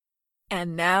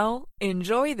And now,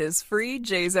 enjoy this free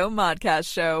JZO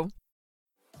Modcast show.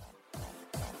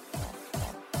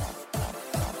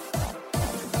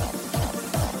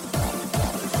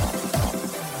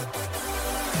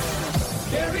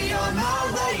 Carry on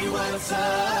my wayward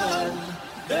son.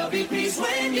 There'll be peace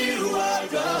when you are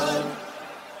gone.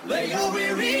 Lay your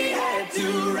weary head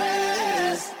to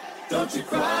rest. Don't you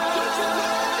cry.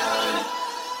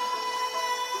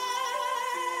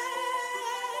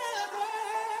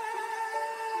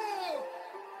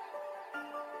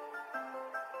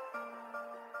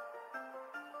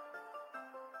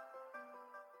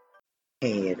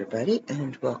 Hey everybody,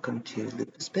 and welcome to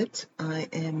Lupa's Bits. I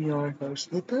am your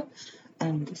host Lupa,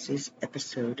 and this is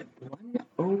episode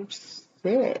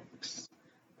 106,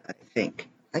 I think.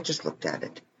 I just looked at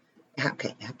it.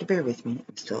 Okay, you have to bear with me.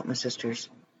 I'm still at my sister's.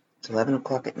 It's 11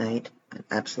 o'clock at night. I'm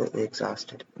absolutely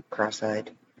exhausted. I'm cross-eyed.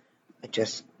 I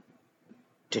just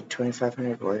did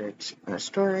 2,500 words on a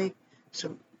story,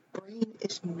 so brain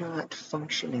is not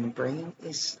functioning. Brain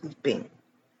is sleeping.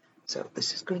 So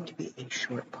this is going to be a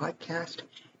short podcast,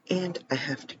 and I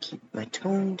have to keep my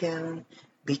tone down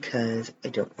because I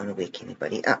don't want to wake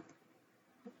anybody up.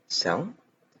 So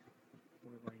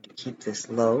we're going to keep this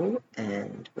low,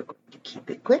 and we're going to keep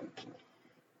it quick,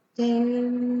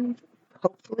 and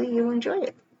hopefully you'll enjoy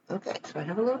it. Okay, so I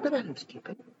have a little bit of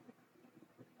housekeeping.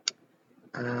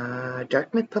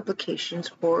 Dartmouth Publications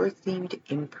horror-themed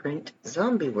imprint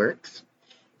Zombie Works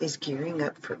is gearing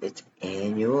up for its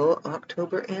annual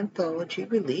October anthology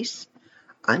release,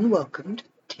 Unwelcomed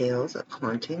Tales of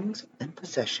Hauntings and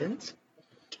Possessions.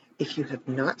 If you have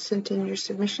not sent in your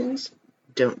submissions,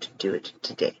 don't do it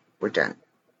today. We're done.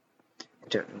 I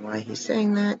don't know why he's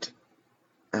saying that.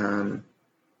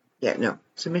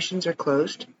 Submissions are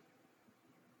closed.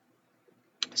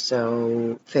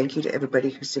 So thank you to everybody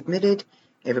who submitted.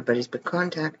 Everybody's been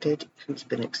contacted, who's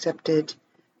been accepted.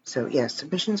 So yeah,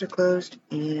 submissions are closed,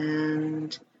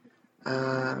 and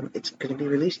it's going to be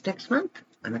released next month.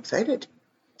 I'm excited.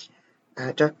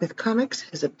 Dartmouth Comics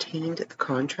has obtained the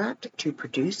contract to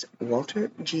produce Walter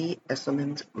G.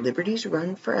 Esselman's Liberty's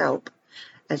Run for Help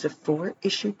as a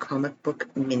 4-issue comic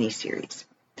book miniseries.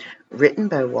 Written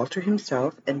by Walter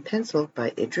himself and penciled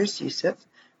by Idris Yusuf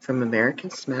from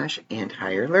American Smash and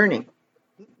Higher Learning.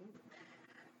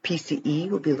 PCE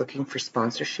will be looking for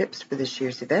sponsorships for this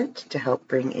year's event to help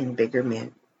bring in bigger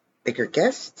main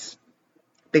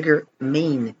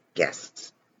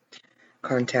guests.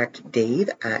 Contact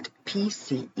Dave at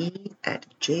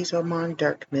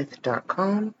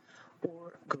pce@jazomondartmouth.com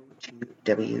or go to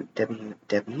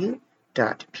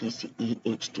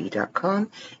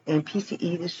www.pcehd.com. And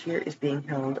PCE this year is being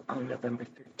held on November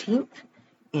 13th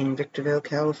in Victorville,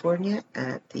 California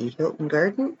at the Hilton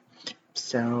Garden.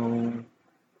 So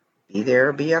be there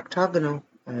or be octagonal,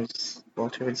 as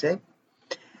Walter would say.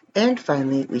 And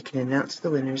finally, we can announce the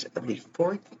winners of the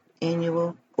 4th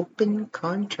annual Open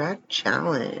Contract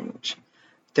Challenge.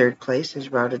 Third place is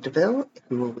Rhoda DeVille,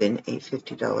 who will win a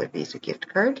 $50 Visa gift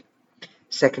card.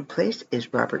 Second place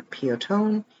is Robert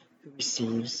Piotone, who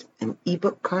receives an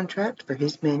ebook contract for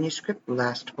his manuscript,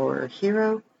 Last Horror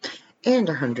Hero, and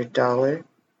a $100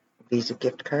 Visa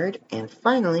gift card. And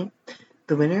finally,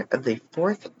 the winner of the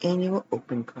 4th annual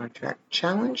Open Contract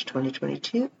Challenge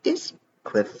 2022 is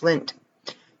Cliff Flint.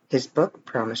 His book,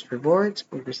 Promised Rewards,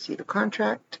 will receive a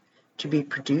contract to be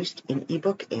produced in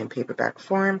ebook and paperback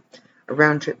form, a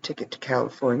round-trip ticket to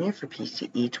California for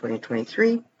PCE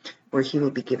 2023, where he will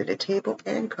be given a table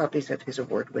and copies of his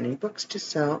award-winning books to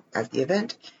sell at the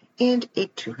event, and a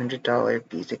 $200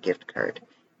 Visa gift card.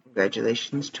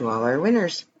 Congratulations to all our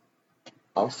winners.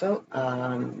 Also,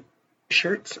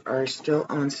 shirts are still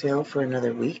on sale for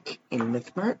another week in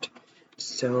MythMart,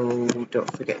 so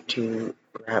don't forget to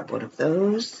grab one of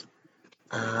those.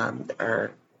 There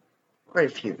are quite a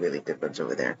few really good ones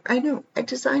over there. I know, I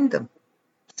designed them,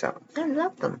 so I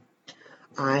love them.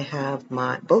 I have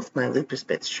both my Lupus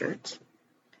Bits shirts.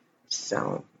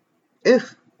 So,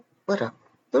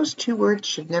 those two words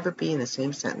should never be in the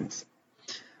same sentence.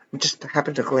 I just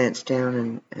happened to glance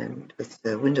down, and with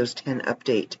the Windows 10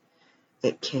 update,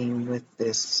 it came with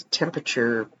this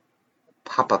temperature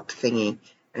pop-up thingy,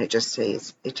 and it just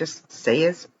says,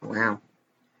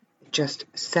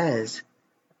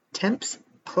 temps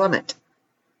plummet.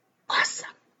 Awesome.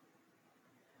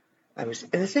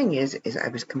 The thing is I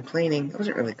was complaining. I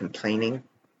wasn't really complaining.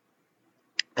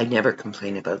 I never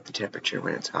complain about the temperature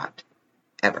when it's hot,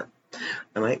 ever.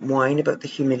 I might whine about the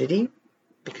humidity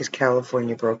because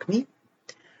California broke me,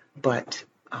 but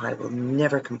I will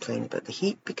never complain about the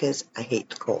heat because I hate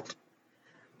the cold.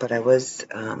 But I was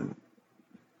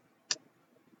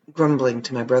grumbling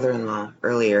to my brother-in-law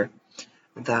earlier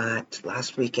that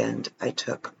last weekend I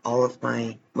took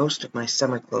most of my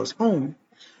summer clothes home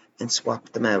and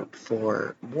swapped them out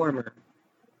for warmer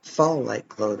fall-like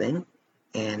clothing,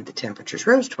 and the temperatures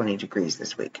rose 20 degrees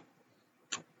this week.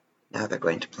 Now they're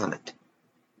going to plummet.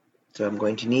 So I'm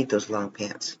going to need those long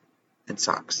pants and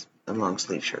socks and long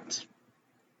sleeve shirts.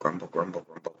 Grumble, grumble,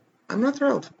 grumble. I'm not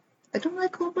thrilled. I don't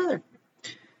like cold weather.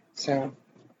 So,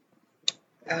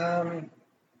 gosh,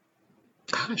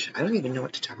 I don't even know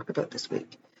what to talk about this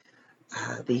week.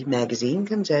 The magazine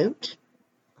comes out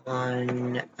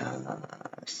on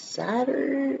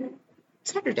Saturday,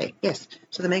 yes.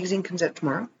 So the magazine comes out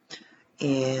tomorrow,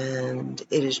 and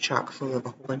it is chock full of a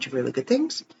whole bunch of really good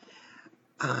things.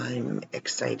 I'm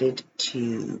excited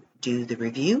to do the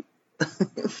review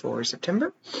for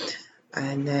September,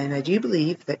 and then I do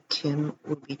believe that Tim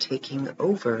will be taking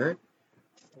over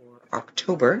for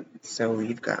October, so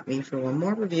you've got me for one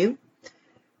more review,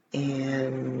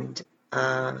 and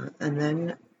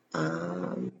then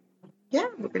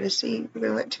we're going to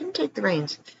let Tim take the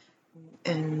reins,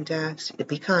 and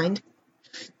be kind.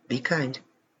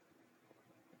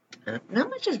 Not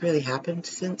much has really happened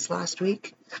since last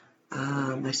week.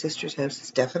 My sister's house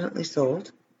is definitely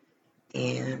sold,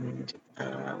 and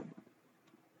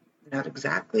not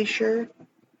exactly sure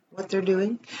what they're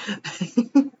doing.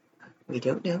 We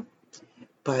don't know.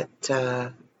 But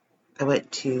I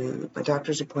went to my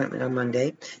doctor's appointment on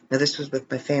Monday. Now, this was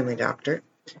with my family doctor,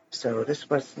 so this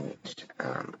wasn't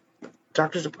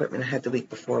doctor's appointment I had the week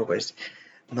before was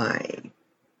my,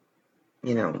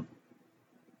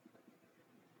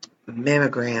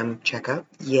 mammogram checkup.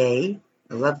 Yay.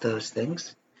 I love those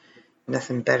things.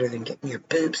 Nothing better than getting your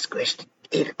boobs squished at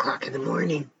 8 o'clock in the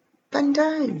morning. Fun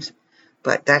times.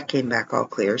 But that came back all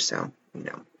clear, so,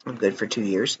 I'm good for 2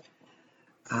 years.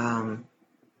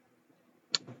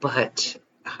 But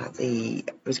I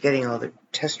was getting all the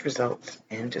test results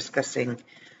and discussing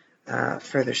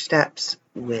further steps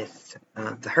with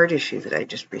the heart issue that I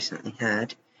just recently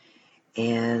had.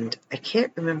 And I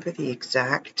can't remember the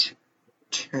exact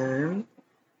term,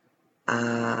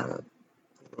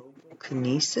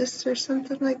 kinesis or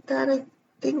something like that, I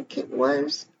think it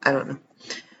was. I don't know.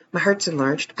 My heart's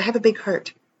enlarged. I have a big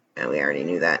heart. And we already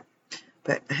knew that.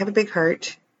 But I have a big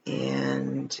heart,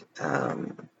 and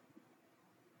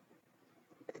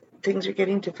things are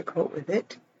getting difficult with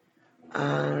it.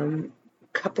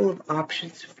 Couple of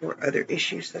options for other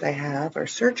issues that I have are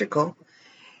surgical,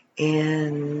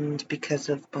 and because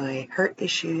of my heart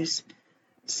issues,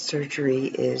 surgery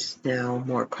is now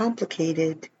more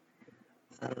complicated.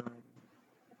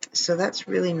 So that's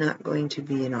really not going to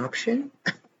be an option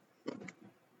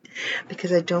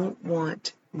because I don't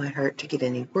want my heart to get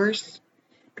any worse,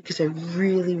 because I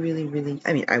really, really, really,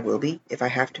 I will be if I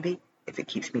have to be, if it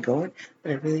keeps me going,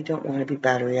 but I really don't want to be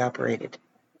battery operated.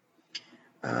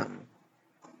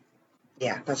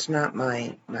 That's not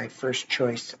my first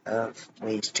choice of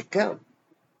ways to go,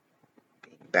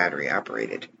 being battery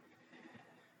operated.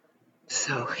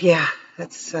 So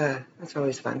that's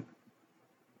always fun.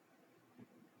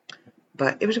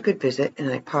 But it was a good visit,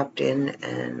 and I popped in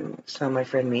and saw my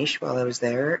friend Mish while I was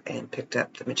there and picked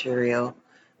up the material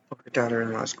for her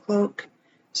daughter-in-law's cloak.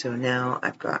 So now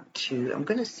I'm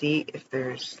going to see if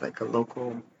there's like a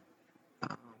local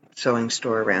sewing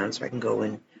store around so I can go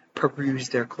and peruse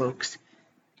their cloaks,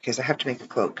 because I have to make a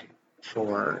cloak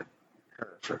for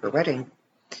her wedding.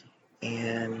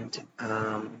 And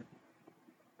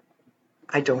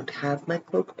I don't have my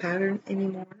cloak pattern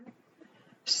anymore.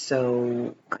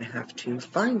 So I have to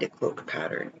find a cloak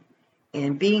pattern.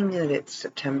 And being that it's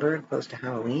September and close to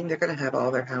Halloween, they're going to have all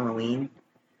their Halloween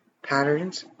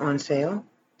patterns on sale.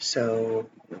 So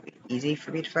it'll be easy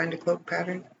for me to find a cloak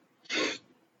pattern.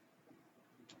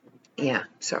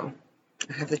 So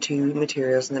I have the two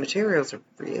materials, and the materials are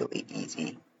really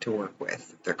easy to work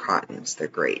with. They're cottons. They're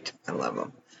great. I love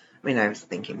them. I was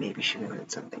thinking maybe she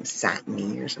wanted something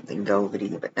satiny or something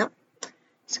velvety, but no.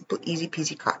 Simple, easy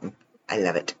peasy cotton. I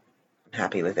love it. I'm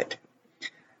happy with it.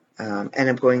 And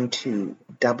I'm going to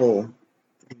double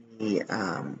the,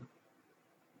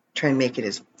 try and make it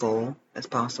as full as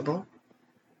possible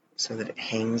so that it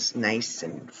hangs nice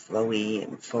and flowy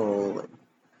and full.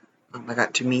 I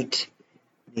got to meet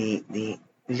the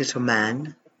little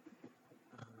man.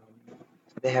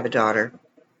 They have a daughter,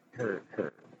 her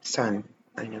son.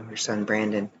 I know her son,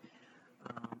 Brandon.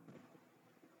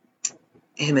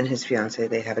 Him and his fiance,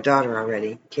 they have a daughter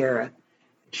already, Kara.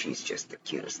 She's just the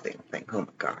cutest thing. Like, oh my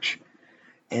gosh.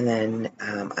 And then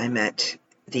I met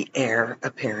the heir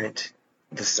apparent,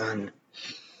 the son.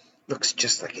 Looks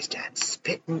just like his dad.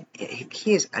 Spitting.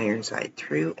 He is Ironside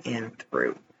through and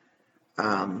through.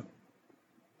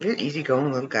 He's an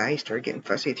easygoing little guy. He started getting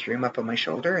fussy, threw him up on my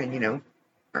shoulder, and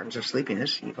arms of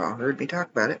sleepiness. You've all heard me talk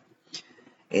about it.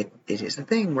 It is a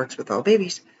thing. Works with all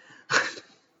babies.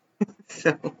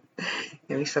 So,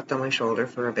 he slept on my shoulder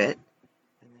for a bit.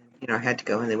 And then, I had to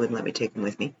go, and they wouldn't let me take him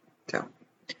with me. So,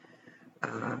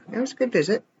 it was a good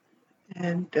visit.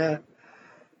 And, oh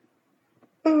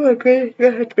my God,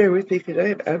 you have to bear with me because I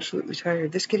am absolutely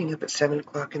tired. This getting up at 7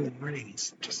 o'clock in the morning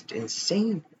is just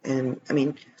insane. And, I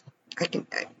mean,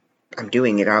 I'm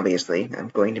doing it, obviously. I'm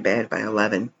going to bed by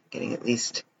 11, getting at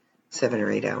least 7 or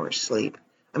 8 hours sleep.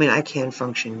 I mean, I can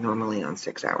function normally on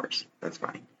 6 hours. That's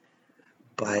fine.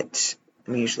 But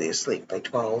I'm usually asleep by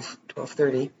 12,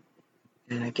 12:30,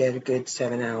 and I get a good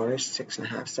 7 hours,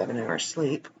 6.5, 7 hours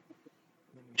sleep.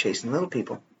 I'm chasing little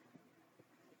people.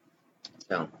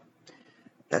 So,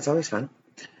 that's always fun.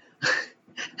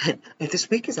 This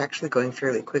week is actually going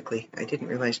fairly quickly. I didn't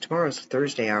realize tomorrow's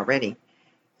Thursday already.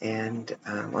 And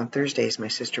on Thursdays, my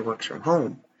sister works from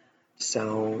home.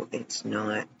 So it's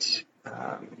not,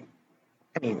 I'm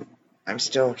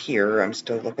still here. I'm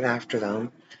still looking after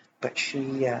them. But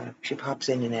she pops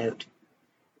in and out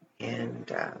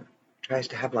and tries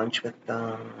to have lunch with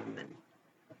them.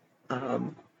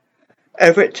 And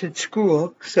Everett's in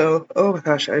school. So, oh my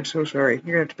gosh, I'm so sorry.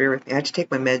 You're going to have to bear with me. I had to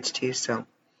take my meds too. So,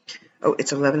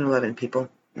 it's 11:11, people.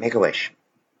 Make a wish.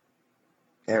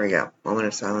 There we go. Moment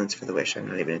of silence for the wish. I'm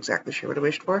not even exactly sure what I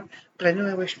wished for, but I know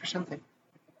I wished for something.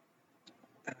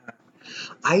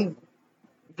 I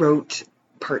wrote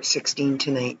part 16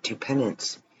 tonight to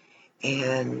Penance,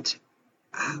 and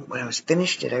when I was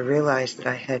finished it, I realized that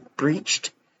I had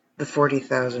breached the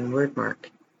 40,000 word mark.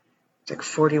 It's like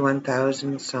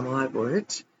 41,000 some odd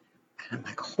words, and I'm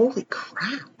like, holy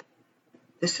crap.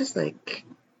 This is like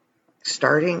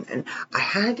starting, and I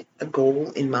had a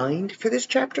goal in mind for this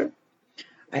chapter.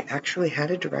 I actually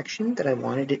had a direction that I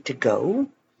wanted it to go,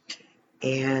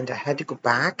 and I had to go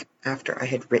back after I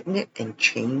had written it and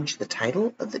change the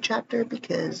title of the chapter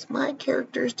because my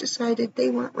characters decided they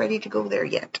weren't ready to go there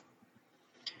yet.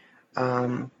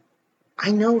 I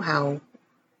know how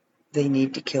they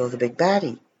need to kill the big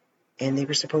baddie, and they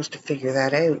were supposed to figure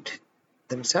that out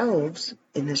themselves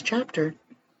in this chapter.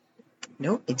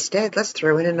 No, instead, let's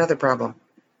throw in another problem.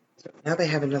 So now they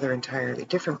have another entirely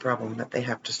different problem that they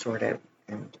have to sort out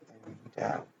and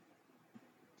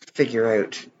figure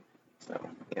out. So,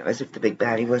 as if the big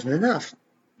baddie wasn't enough.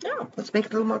 No, let's make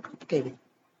it a little more complicated.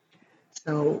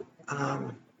 So, I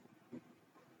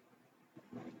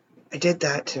did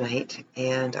that tonight,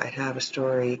 and I have a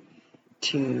story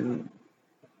to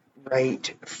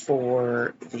write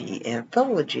for the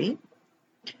anthology.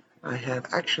 I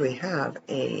actually have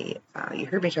you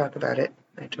heard me talk about it,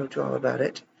 I told you all about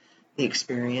it, the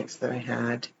experience that I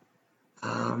had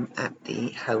at the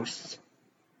house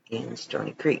in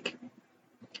Stony Creek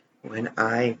when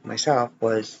I myself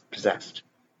was possessed.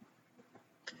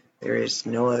 There is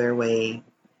no other way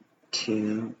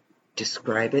to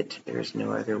describe it. There is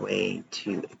no other way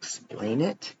to explain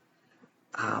it.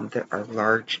 There are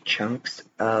large chunks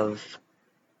of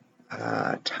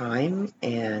time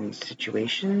and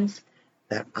situations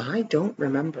that I don't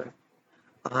remember.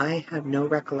 I have no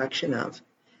recollection of.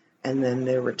 And then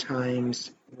there were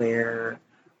times where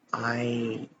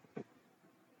it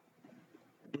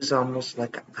was almost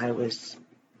like I was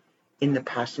in the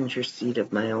passenger seat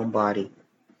of my own body.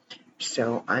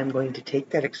 So I'm going to take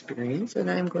that experience and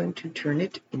I'm going to turn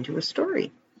it into a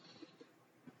story.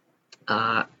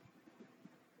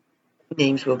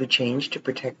 Names will be changed to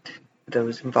protect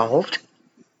those involved,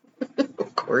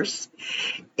 of course.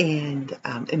 And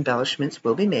embellishments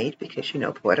will be made because,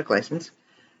 poetic license,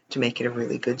 to make it a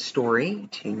really good story,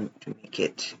 to make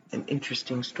it an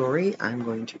interesting story. I'm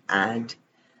going to add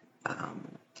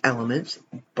elements,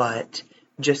 but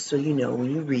just so you know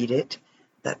when you read it,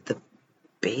 that the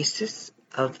basis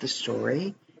of the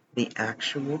story, the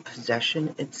actual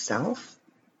possession itself,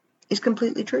 is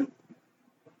completely true.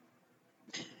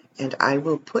 And I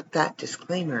will put that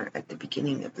disclaimer at the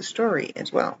beginning of the story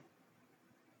as well.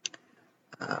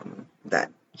 That,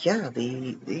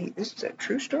 this is a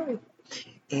true story.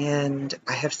 And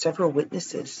I have several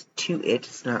witnesses to it.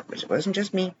 It wasn't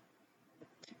just me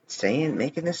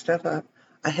making this stuff up.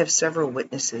 I have several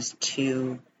witnesses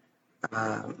to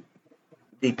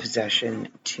the possession,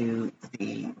 to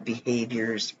the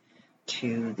behaviors,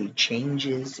 to the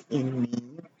changes in me.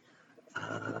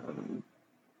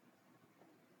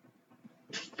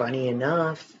 Funny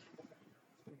enough,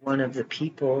 one of the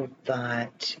people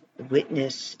that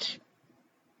witnessed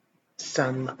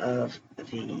some of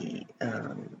the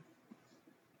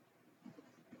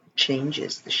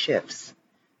changes, the shifts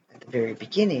at the very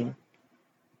beginning,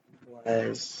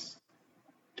 was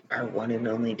our one and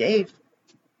only Dave.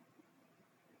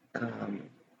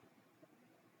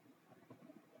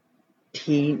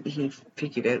 He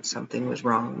figured out something was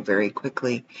wrong very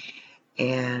quickly,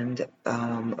 and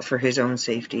for his own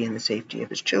safety and the safety of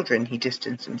his children, he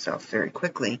distanced himself very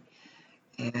quickly.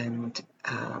 And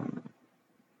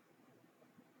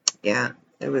yeah,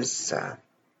 it was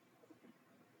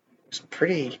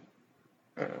pretty.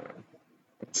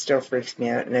 It still freaks me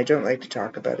out, and I don't like to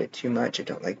talk about it too much. I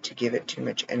don't like to give it too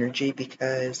much energy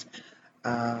because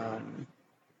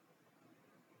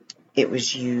it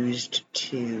was used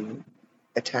to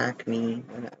attack me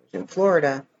when I was in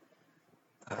Florida.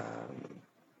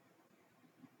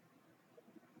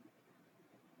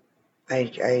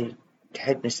 I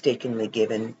had mistakenly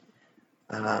given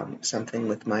something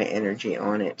with my energy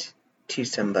on it to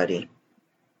somebody,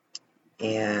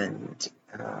 and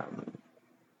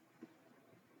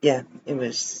yeah, it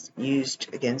was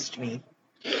used against me.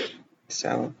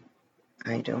 So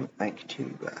I don't like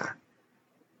to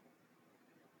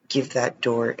give that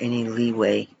door any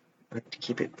leeway. I like to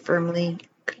keep it firmly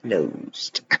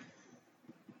closed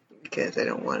because I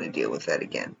don't want to deal with that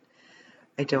again.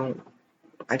 I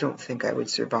don't think I would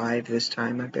survive this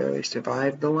time. I barely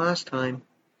survived the last time.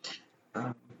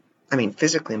 I mean,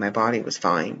 physically, my body was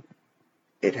fine.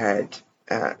 It had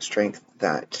strength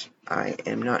that I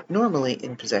am not normally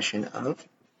in possession of.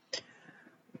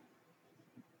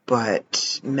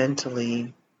 But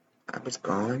mentally, I was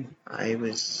gone. I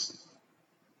was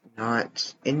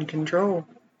not in control.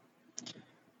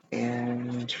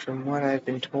 And from what I've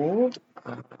been told,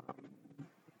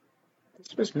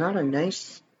 this was not a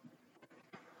nice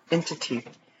entity.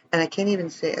 And I can't even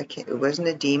say, it wasn't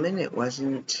a demon, it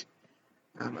wasn't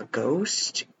a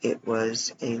ghost, it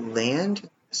was a land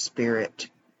spirit,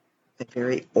 a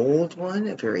very old one,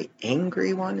 a very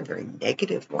angry one, a very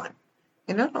negative one.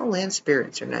 And not all land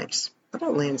spirits are nice. Not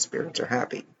all land spirits are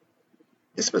happy.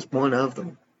 This was one of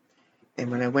them. And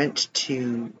when I went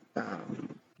to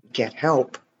get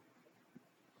help,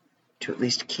 to at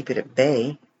least keep it at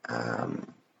bay,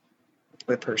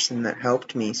 the person that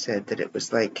helped me said that it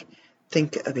was like,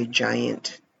 think of a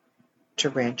giant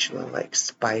tarantula-like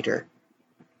spider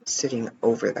sitting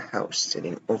over the house,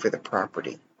 sitting over the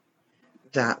property.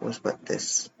 That was what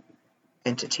this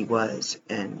entity was,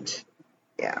 and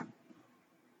yeah.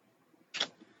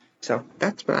 So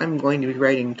that's what I'm going to be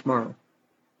writing tomorrow.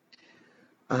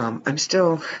 I'm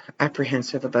still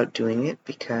apprehensive about doing it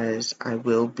because I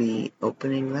will be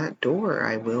opening that door.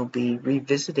 I will be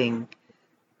revisiting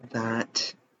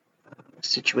that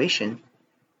situation.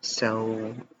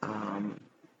 So I'm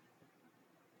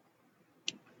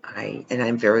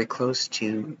very close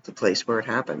to the place where it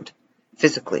happened,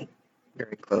 physically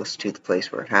very close to the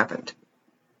place where it happened.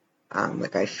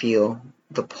 Like I feel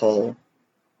the pull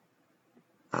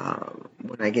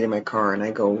when I get in my car and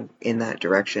I go in that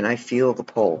direction. I feel the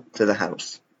pull to the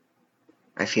house.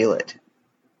 I feel it.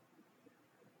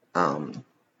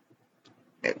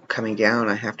 Coming down,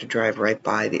 I have to drive right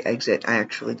by the exit. I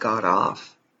actually got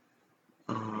off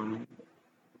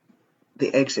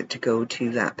the exit to go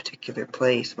to that particular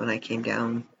place when I came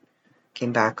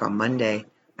back on Monday.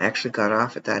 I actually got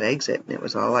off at that exit, and it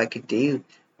was all I could do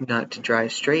not to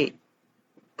drive straight,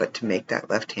 but to make that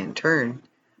left-hand turn.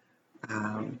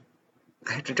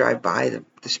 I have to drive by the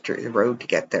road to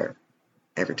get there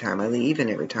every time I leave and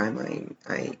every time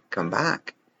I come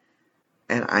back.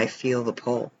 And I feel the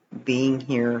pull. Being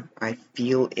here, I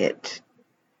feel it.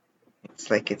 It's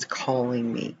like it's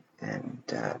calling me. And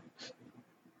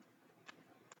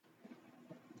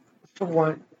for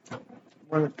one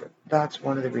that's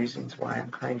one of the reasons why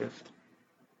I'm kind of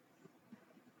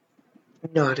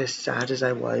not as sad as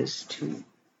I was to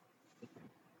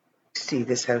see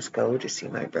this house go, to see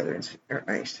my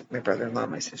brother-in-law,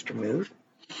 my sister move,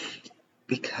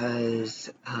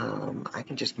 because I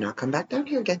can just not come back down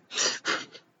here again.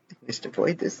 Just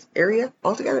avoid this area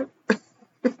altogether.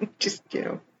 Just,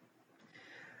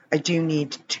 I do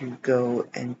need to go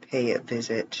and pay a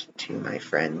visit to my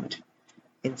friend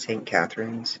in St.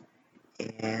 Catharines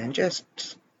and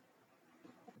just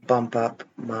bump up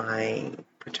my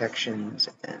protections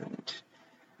and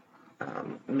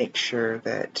make sure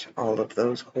that all of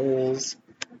those holes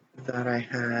that I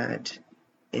had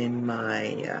in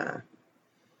my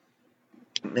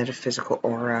metaphysical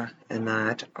aura and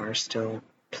that are still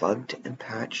plugged and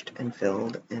patched and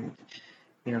filled and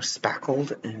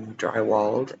spackled and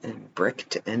drywalled and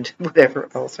bricked and whatever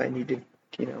else I needed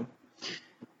to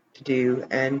do.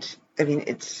 And I mean,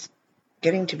 it's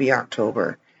getting to be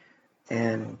October,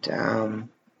 and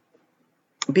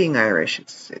being Irish,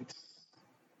 it's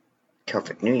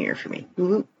Celtic New Year for me.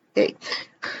 Woo-hoo. Hey.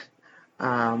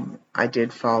 I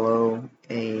did follow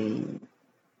a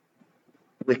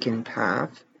Wiccan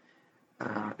path.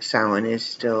 Samhain is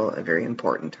still a very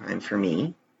important time for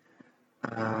me.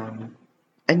 And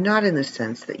not in the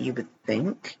sense that you would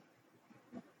think.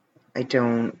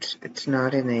 It's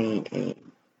not in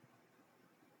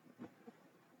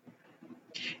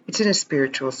it's in a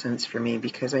spiritual sense for me,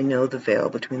 because I know the veil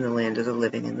between the land of the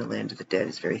living and the land of the dead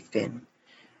is very thin.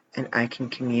 And I can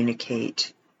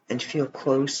communicate and feel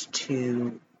close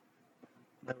to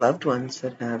my loved ones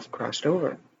that have crossed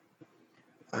over.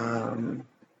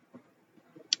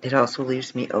 It also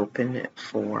leaves me open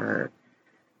for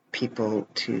people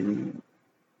to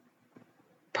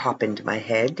pop into my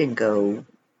head and go,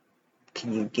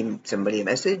 can you give somebody a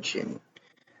message? And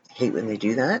I hate when they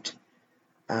do that.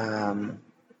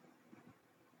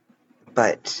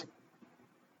 But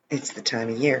it's the time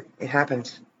of year. It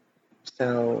happens.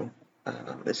 So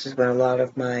this is when a lot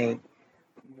of my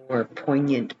more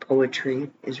poignant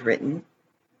poetry is written.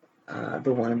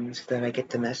 The ones that I get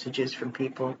the messages from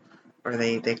people, or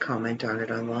they comment on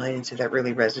it online and say, that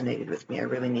really resonated with me. I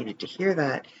really needed to hear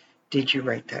that. Did you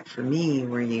write that for me?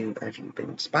 Have you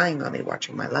been spying on me,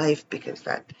 watching my life? Because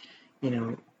that,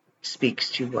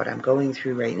 speaks to what I'm going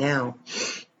through right now.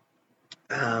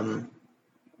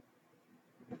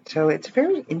 So it's a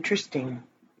very interesting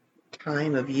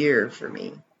time of year for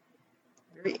me.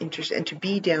 Very interesting. And to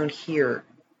be down here,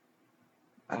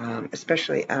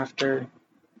 especially after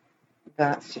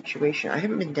that situation. I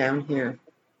haven't been down here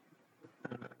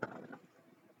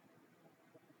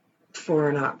for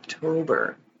an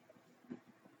October,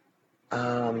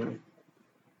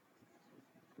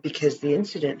 because the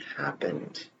incident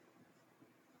happened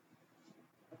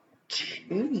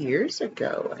 2 years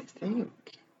ago, I think.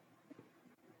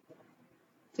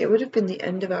 It would have been the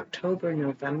end of October,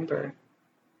 November,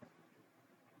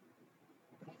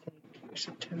 I think, or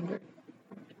September.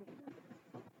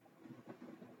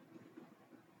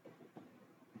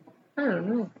 I don't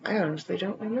know. I honestly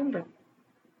don't remember.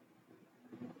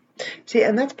 See,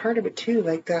 and that's part of it too.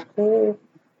 Like that whole,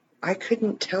 I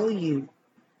couldn't tell you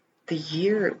the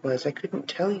year it was. I couldn't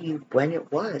tell you when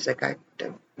it was. Like, I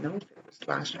don't know if it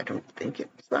was I don't think it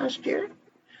was last year.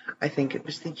 I think it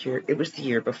was the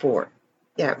year before.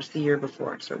 Yeah, it was the year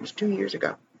before. So it was 2 years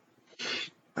ago.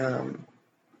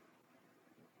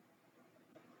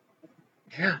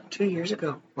 Yeah, 2 years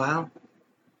ago. Wow.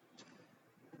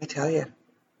 I tell you.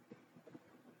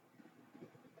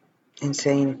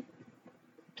 Insane.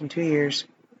 In 2 years.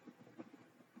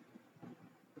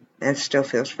 And it still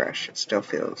feels fresh. I'm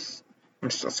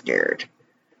still scared.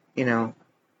 I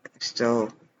still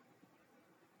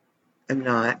am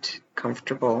not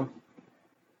comfortable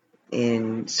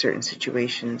in certain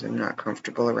situations. I'm not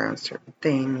comfortable around certain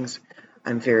things.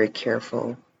 I'm very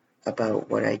careful about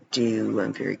what I do.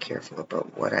 I'm very careful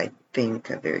about what I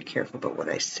think. I'm very careful about what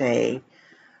I say.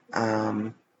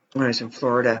 When I was in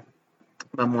Florida,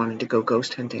 Mom wanted to go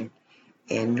ghost hunting,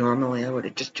 and normally I would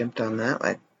have just jumped on that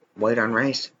like white on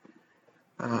rice.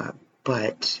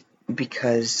 But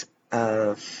because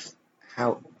of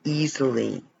how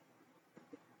easily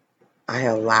I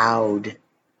allowed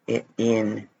it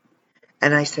in,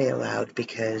 and I say allowed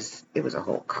because it was a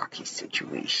whole cocky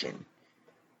situation.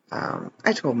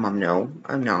 I told Mom, no,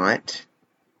 I'm not.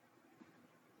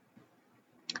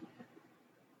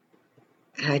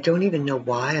 And I don't even know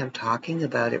why I'm talking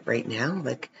about it right now.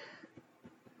 Like,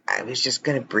 I was just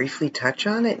going to briefly touch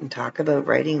on it and talk about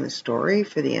writing the story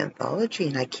for the anthology,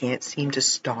 and I can't seem to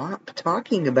stop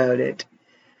talking about it.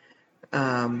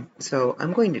 So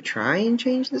I'm going to try and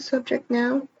change the subject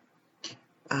now.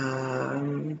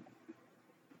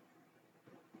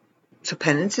 So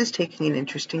Penance is taking an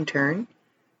interesting turn.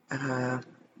 Yeah,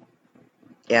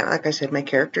 like I said, my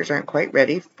characters aren't quite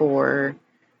ready for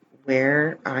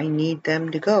where I need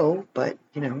them to go, but,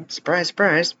 surprise,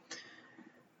 surprise.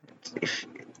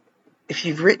 If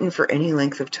you've written for any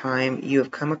length of time, you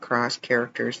have come across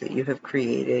characters that you have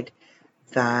created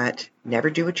that never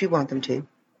do what you want them to,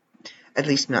 at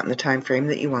least not in the time frame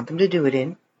that you want them to do it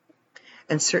in,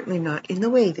 and certainly not in the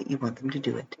way that you want them to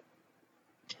do it.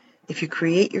 If you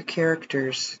create your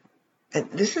characters,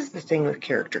 and this is the thing with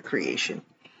character creation,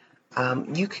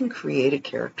 you can create a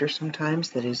character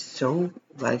sometimes that is so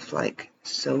lifelike,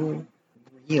 so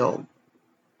real.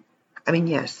 I mean,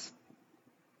 yes,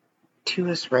 to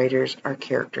us writers, our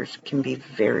characters can be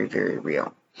very, very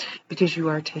real, because you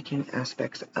are taking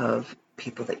aspects of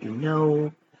people that you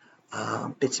know,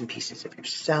 bits and pieces of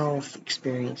yourself,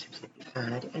 experiences that you've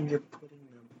had, and you're putting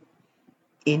them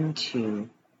into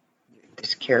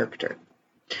this character,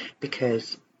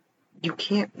 because you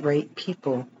can't write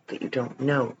people that you don't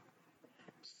know.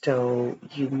 So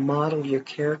you model your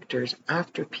characters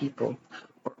after people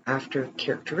or after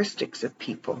characteristics of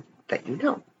people that you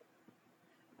know.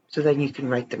 So then you can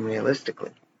write them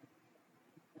realistically.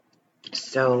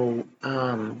 So,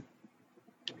 I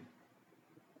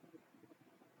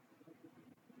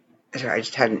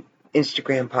just had an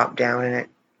Instagram pop down and it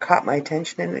caught my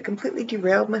attention and it completely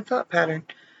derailed my thought pattern.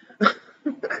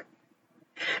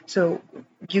 So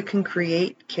you can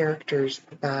create characters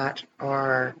that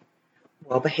are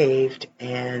well behaved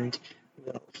and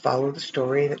will follow the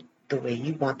story the way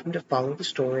you want them to follow the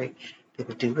story. They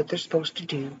will do what they're supposed to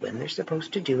do when they're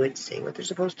supposed to do it, say what they're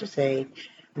supposed to say.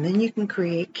 And then you can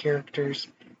create characters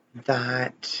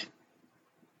that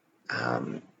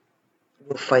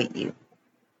will fight you,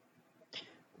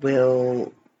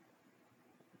 will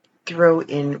throw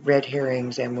in red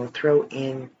herrings and will throw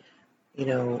in,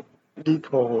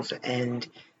 loopholes, and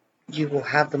you will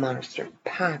have them on a certain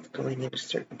path going in a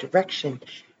certain direction,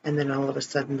 and then all of a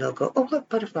sudden they'll go, oh, look,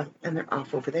 butterfly, and they're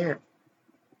off over there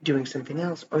doing something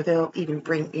else. Or they'll even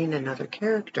bring in another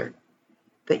character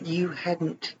that you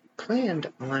hadn't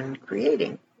planned on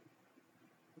creating.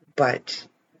 But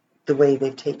the way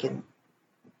they've taken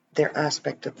their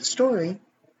aspect of the story,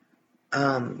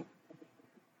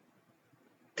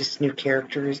 this new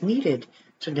character is needed.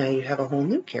 So now you have a whole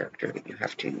new character that you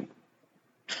have to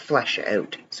flesh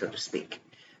out, so to speak.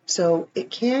 So it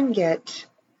can get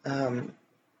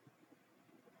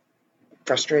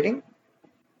frustrating,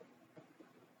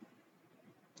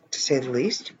 to say the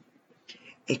least.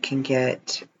 It can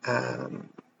get, and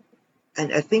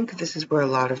I think this is where a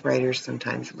lot of writers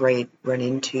sometimes run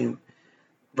into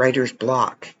writer's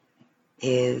block,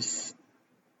 is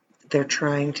they're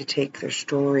trying to take their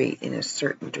story in a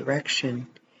certain direction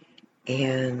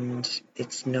and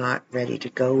it's not ready to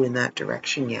go in that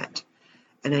direction yet.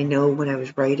 And I know when I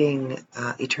was writing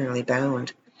Eternally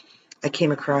Bound, I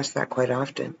came across that quite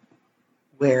often,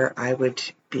 where I would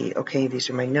be, okay,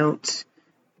 these are my notes,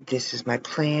 this is my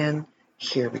plan,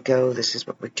 here we go, this is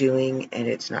what we're doing, and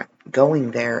it's not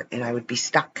going there, and I would be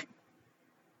stuck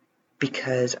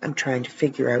because I'm trying to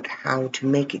figure out how to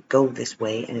make it go this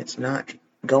way, and it's not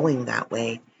going that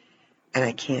way, and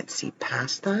I can't see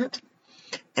past that.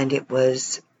 And it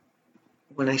was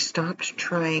when I stopped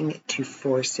trying to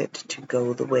force it to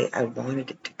go the way I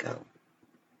wanted it to go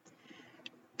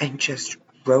and just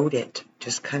wrote it,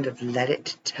 just kind of let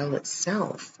it tell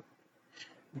itself,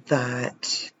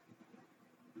 that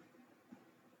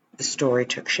the story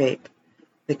took shape,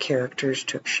 the characters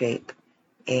took shape,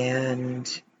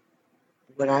 and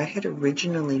what I had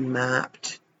originally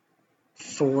mapped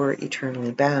for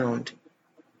Eternally Bound,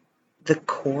 the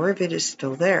core of it is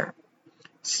still there.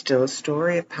 Still a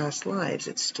story of past lives.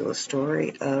 It's still a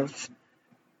story of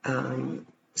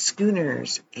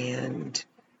schooners and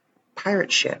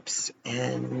pirate ships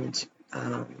and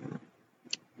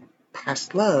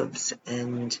past loves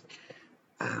and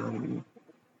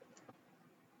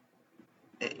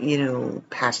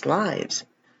past lives.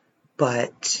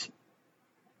 But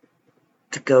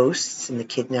the ghosts and the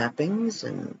kidnappings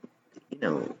and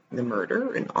the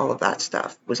murder and all of that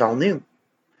stuff was all new.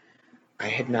 I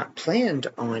had not planned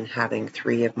on having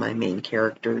 3 of my main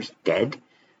characters dead.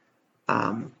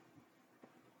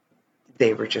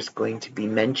 They were just going to be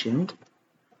mentioned.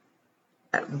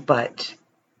 But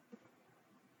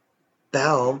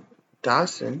Belle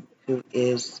Dawson, who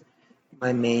is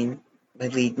my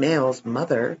lead male's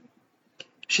mother,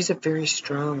 she's a very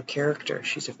strong character.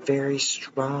 She's a very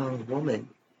strong woman.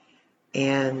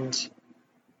 And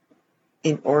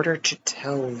in order to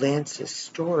tell Lance's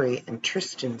story and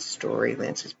Tristan's story,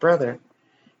 Lance's brother,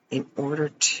 in order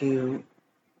to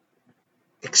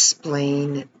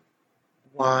explain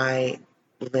why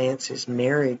Lance is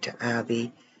married to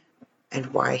Abby and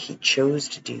why he chose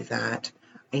to do that,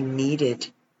 I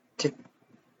needed to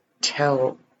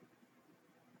tell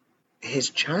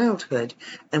his childhood.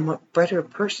 And what better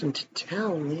person to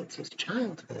tell Lance's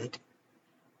childhood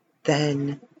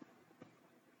than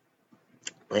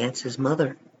Lance's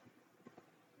mother?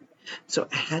 So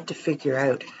I had to figure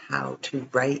out how to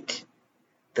write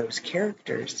those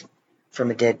characters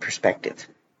from a dead perspective,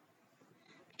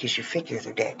 because you figure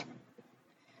they're dead.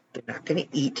 They're not going to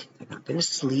eat. They're not going to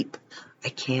sleep. I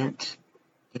can't,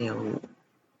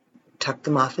 tuck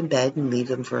them off in bed and leave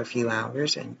them for a few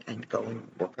hours and go and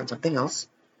work on something else.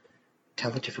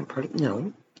 Tell a different part.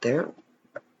 No, they're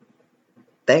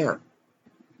there.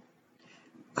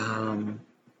 I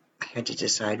had to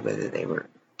decide whether they were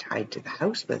tied to the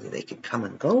house, whether they could come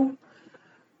and go,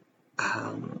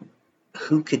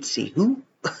 who could see who.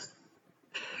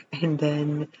 And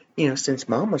then, since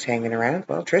Mom was hanging around,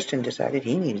 well, Tristan decided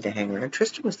he needed to hang around.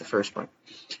 Tristan was the first one.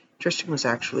 Tristan was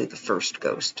actually the first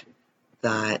ghost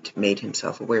that made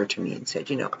himself aware to me and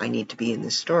said, I need to be in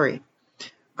this story.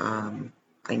 I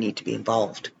need to be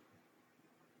involved.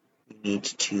 You need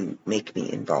to make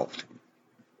me involved.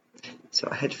 So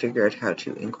I had to figure out how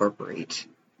to incorporate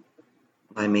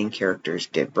my main character's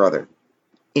dead brother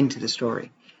into the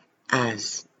story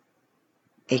as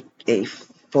a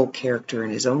full character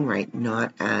in his own right,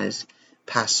 not as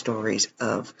past stories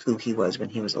of who he was when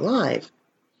he was alive,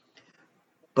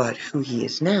 but who he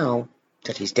is now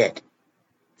that he's dead.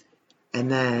 And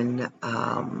then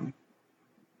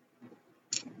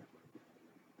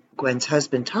Gwen's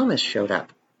husband, Thomas, showed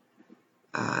up.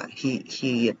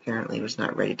 He apparently was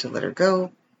not ready to let her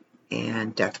go,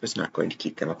 and death was not going to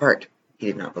keep them apart. He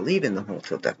did not believe in the whole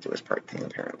till death do us part thing,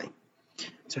 apparently.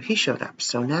 So he showed up.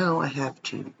 So now I have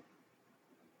to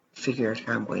figure out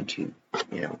how I'm going to,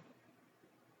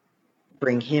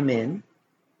 bring him in,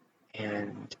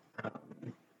 and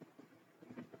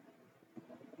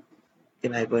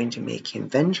am I going to make him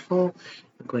vengeful? Am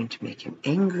I going to make him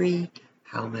angry?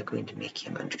 How am I going to make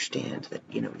him understand that,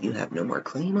 you have no more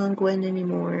claim on Gwen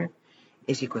anymore?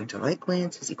 Is he going to like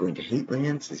Lance? Is he going to hate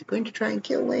Lance? Is he going to try and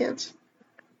kill Lance?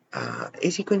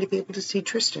 Is he going to be able to see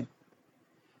Tristan?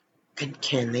 And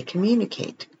can they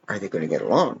communicate? Are they going to get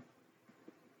along?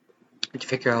 I have to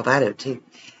figure all that out too.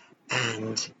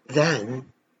 And then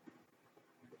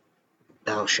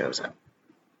Belle shows up.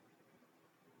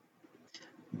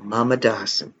 Mama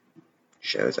Dawson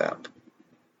shows up.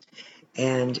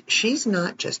 And she's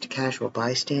not just a casual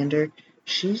bystander.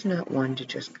 She's not one to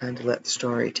just kind of let the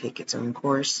story take its own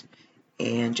course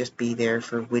and just be there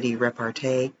for witty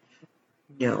repartee.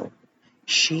 No.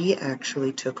 She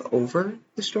actually took over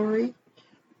the story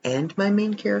and my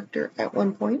main character at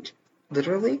one point,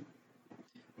 literally.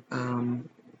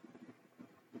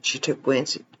 She took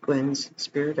Gwen's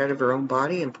spirit out of her own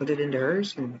body and put it into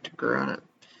hers and took her on a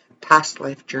past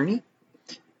life journey.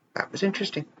 That was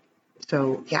interesting.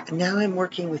 So, yeah, now I'm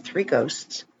working with 3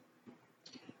 ghosts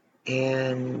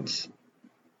and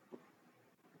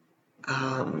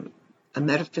a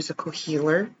metaphysical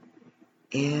healer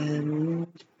and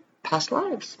past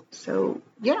lives. So,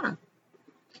 yeah.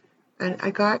 And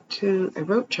I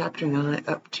wrote chapter 9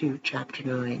 up to chapter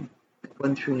 9,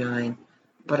 1 through 9,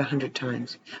 about 100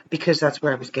 times, because that's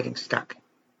where I was getting stuck.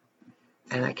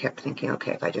 And I kept thinking,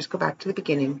 okay, if I just go back to the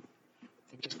beginning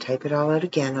and just type it all out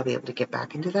again, I'll be able to get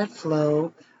back into that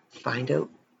flow, find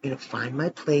my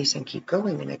place and keep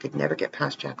going. And I could never get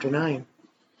past chapter 9.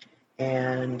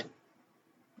 And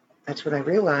that's when I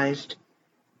realized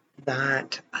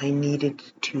that I needed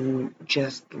to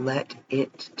just let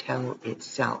it tell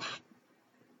itself.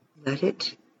 Let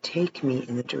it take me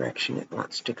in the direction it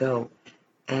wants to go.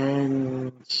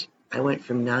 And I went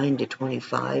from 9 to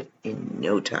 25 in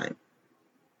no time.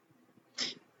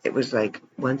 It was like,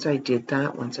 once I did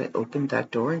that, once I opened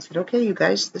that door and said, okay, you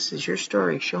guys, this is your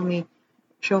story. Show me.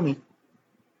 Tell me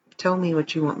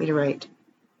what you want me to write.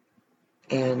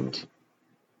 And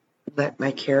let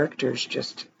my characters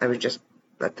I would just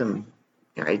let them,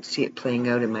 I'd see it playing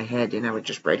out in my head and I would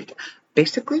just write it.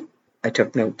 Basically, I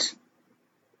took notes.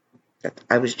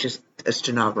 I was just a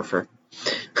stenographer.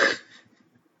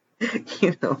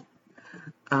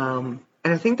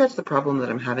 And I think that's the problem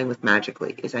that I'm having with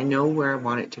Magically, is I know where I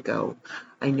want it to go.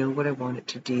 I know what I want it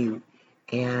to do.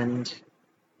 And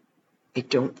I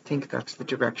don't think that's the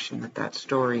direction that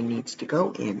story needs to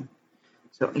go in.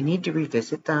 So I need to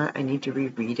revisit that. I need to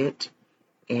reread it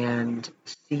and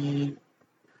see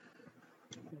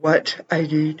what I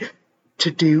need to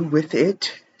do with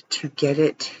it to get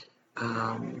it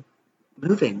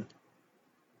moving.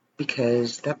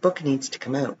 Because that book needs to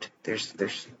come out. There's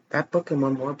that book and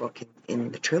one more book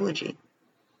in the trilogy.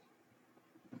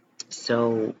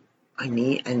 So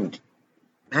and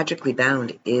Magically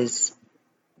Bound is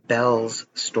Belle's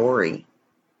story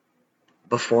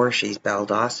before she's Belle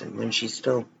Dawson, when she's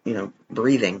still,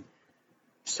 breathing.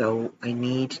 So I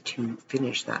need to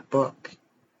finish that book.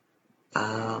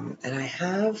 And I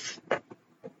have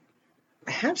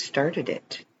started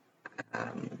it.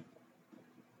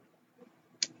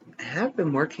 I have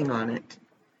been working on it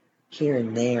here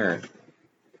and there.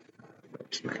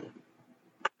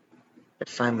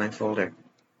 Let's find my folder.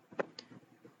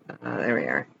 There we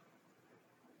are.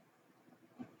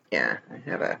 Yeah, I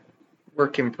have a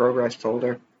work in progress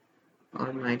folder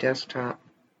on my desktop.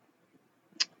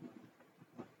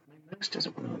 My mouse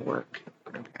doesn't want to work.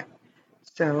 Okay.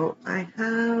 So I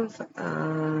have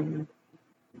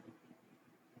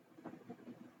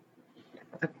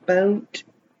about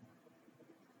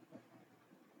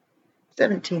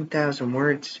 17,000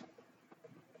 words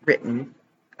written.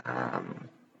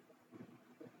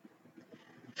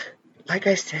 like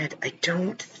I said, I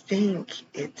don't think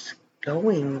it's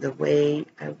going the way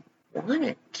I want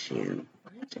it to.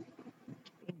 Why is it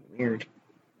being weird?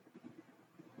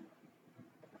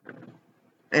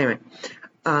 Anyway,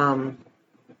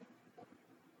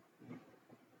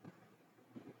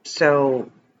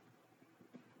 so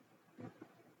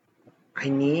I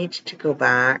need to go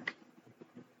back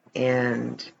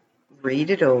and read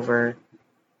it over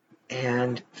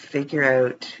and figure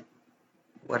out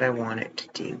what I want it to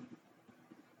do,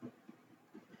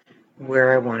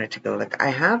 where I want it to go. Like, I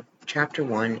have chapter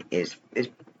 1 is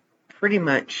pretty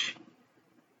much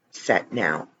set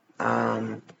now.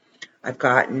 I've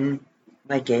gotten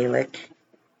my Gaelic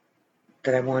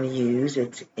that I want to use.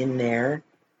 It's in there.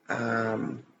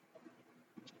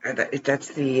 That's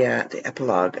the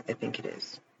epilogue, I think it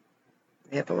is.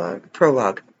 The epilogue?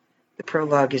 Prologue. The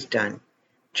prologue is done.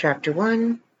 Chapter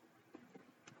 1,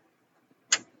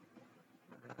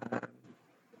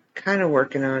 kind of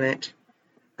working on it.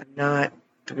 I'm not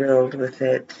thrilled with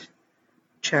it.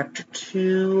 Chapter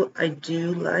 2, I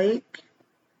do like.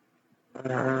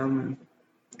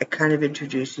 It kind of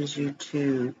introduces you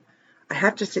to... I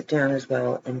have to sit down as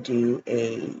well and do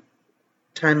a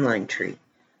timeline tree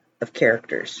of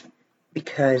characters,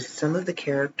 because some of the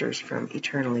characters from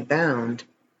Eternally Bound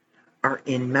are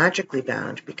in Magically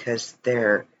Bound, because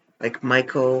they're like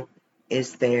Michael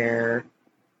is there,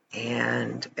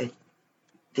 and I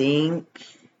think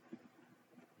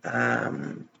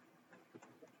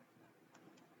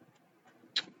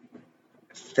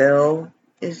Phil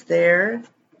is there.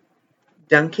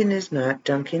 Duncan is not.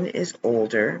 Duncan is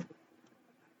older.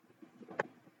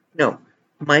 No,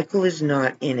 Michael is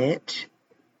not in it.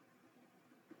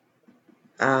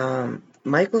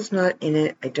 Michael's not in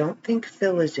it. I don't think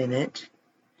Phil is in it,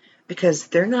 because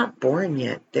they're not born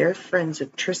yet. They're friends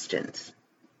of Tristan's.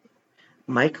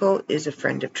 Michael is a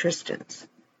friend of Tristan's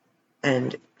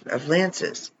and of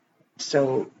Lance's.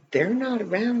 So they're not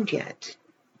around yet.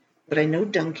 But I know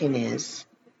Duncan is.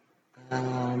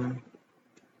 I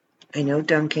know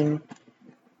Duncan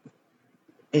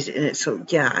is in it. So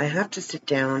yeah, I have to sit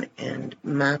down and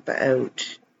map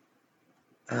out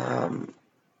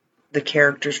the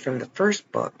characters from the first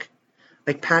book.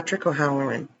 Like Patrick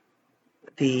O'Halloran,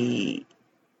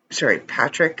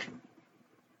 Patrick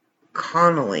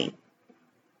Connolly,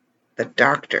 the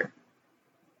doctor.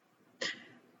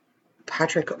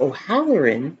 Patrick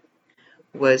O'Halloran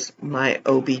was my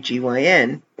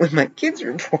OBGYN when my kids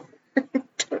were born.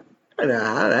 I don't know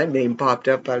how that name popped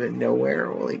up out of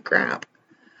nowhere. Holy crap.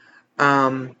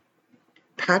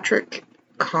 Patrick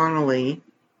Connolly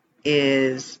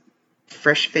is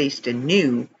fresh-faced and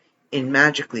new in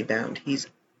Magically Bound. He's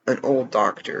an old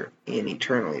doctor in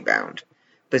Eternally Bound,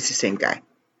 but it's the same guy.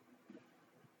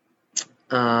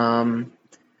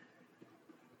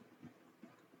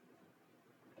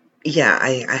 Yeah,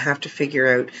 I have to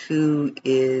figure out who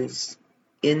is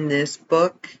in this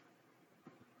book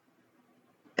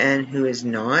and who is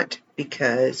not,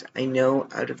 because I know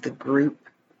out of the group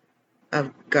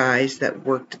of guys that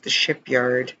worked at the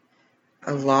shipyard,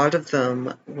 a lot of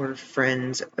them were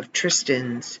friends of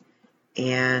Tristan's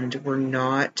and were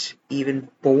not even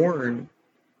born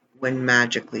when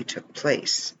Magically took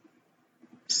place.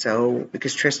 So,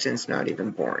 because Tristan's not even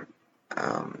born.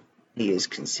 He is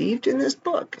conceived in this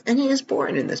book, and he is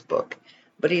born in this book,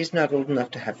 but he is not old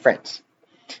enough to have friends.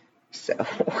 So,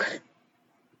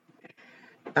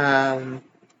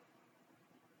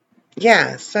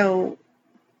 yeah, so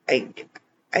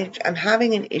I'm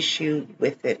having an issue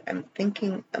with it. I'm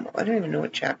thinking, I don't even know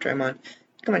what chapter I'm on. I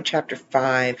think I'm on chapter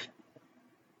 5.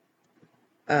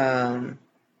 All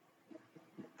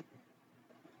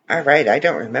right, I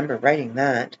don't remember writing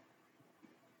that.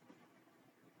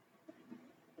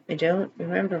 I don't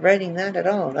remember writing that at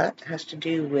all. That has to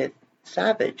do with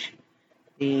Savage,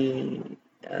 the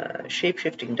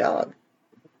shape-shifting dog.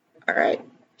 All right.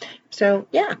 So,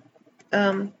 yeah,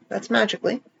 that's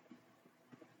Magically.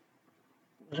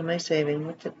 What am I saving?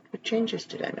 What changes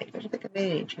did I make? I don't think I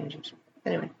made any changes.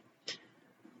 Anyway.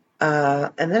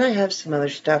 And then I have some other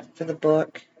stuff for the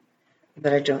book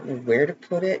that I don't know where to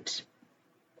put it.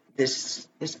 This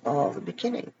is all the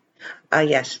beginning.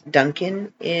 Yes,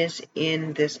 Duncan is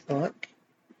in this book,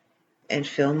 and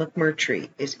Phil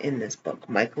McMurtry is in this book.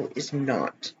 Michael is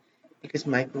not, because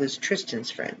Michael is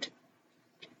Tristan's friend.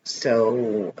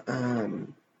 So,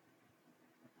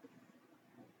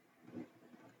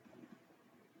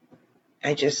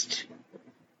 I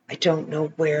don't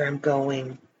know where I'm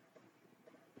going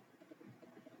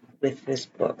with this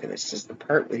book. And this is the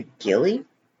part with Gilly.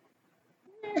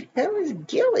 Where the hell is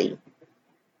Gilly?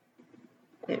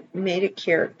 It made a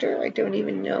character I don't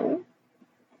even know.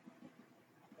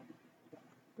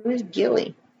 Who is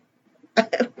Gilly? I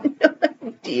have no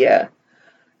idea.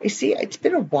 You see, it's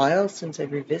been a while since I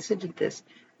revisited this,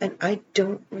 and I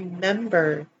don't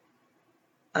remember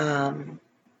some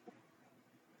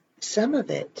of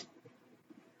it.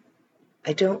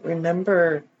 I don't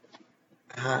remember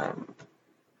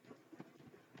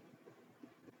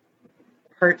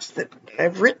parts that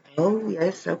I've written. Oh,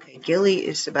 yes, okay. Gilly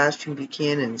is Sebastian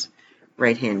Buchanan's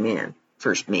right-hand man,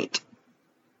 first mate.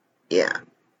 Yeah,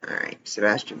 all right.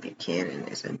 Sebastian Buchanan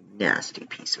is a nasty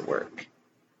piece of work.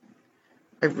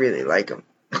 I really like him.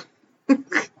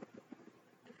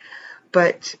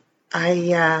 But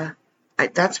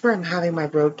that's where I'm having my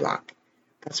roadblock.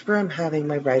 That's where I'm having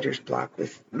my writer's block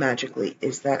with Magically,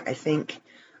 is that I think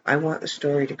I want the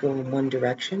story to go in one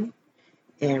direction,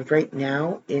 and right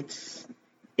now it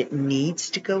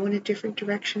needs to go in a different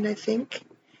direction, I think,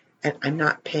 and I'm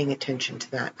not paying attention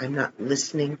to that. I'm not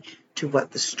listening to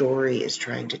what the story is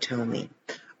trying to tell me.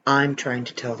 I'm trying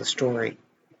to tell the story,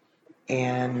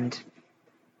 and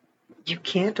you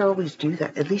can't always do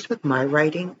that. At least with my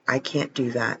writing, I can't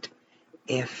do that.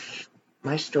 If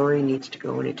my story needs to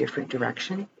go in a different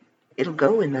direction, it'll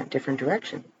go in that different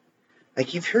direction.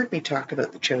 Like, you've heard me talk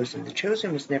about The Chosen. The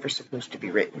Chosen was never supposed to be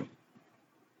written.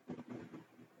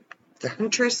 The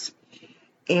Huntress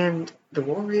and the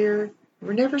Warrior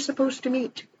were never supposed to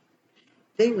meet.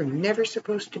 They were never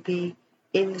supposed to be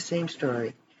in the same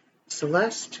story.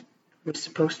 Celeste was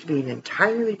supposed to be an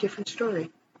entirely different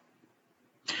story.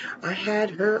 I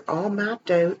had her all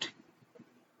mapped out.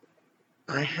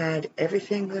 I had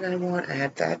everything that I want. I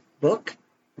had that book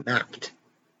mapped.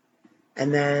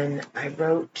 And then I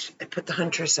put the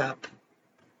Huntress up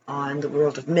on the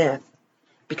World of Myth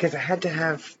because I had to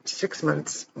have 6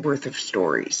 months worth of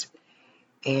stories.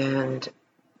 And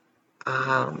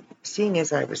seeing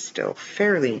as I was still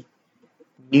fairly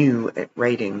new at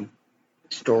writing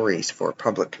stories for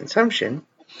public consumption,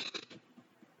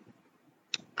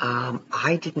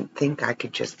 I didn't think I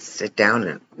could just sit down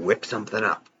and whip something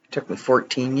up. It took me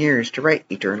 14 years to write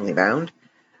Eternally Bound.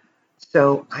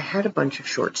 So I had a bunch of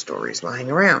short stories lying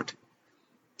around.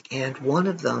 And one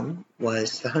of them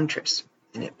was The Huntress.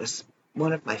 And it was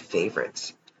one of my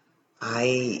favorites.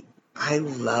 I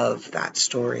love that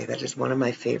story. That is one of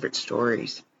my favorite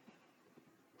stories.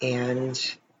 And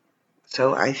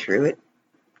so I threw it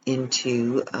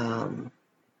into the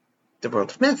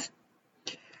World of Myth.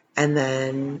 And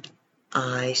then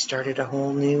I started a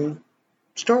whole new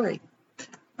story.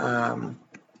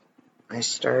 I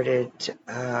started,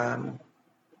 hang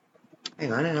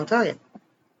on and I'll tell you.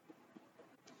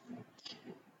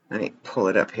 Let me pull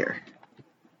it up here.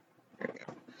 There we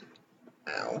go.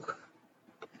 Ow. My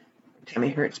tummy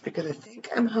hurts because I think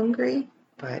I'm hungry,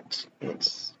 but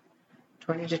it's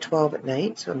 20 to 12 at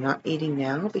night, so I'm not eating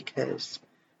now because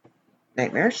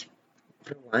nightmares,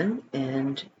 for one,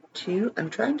 and two, I'm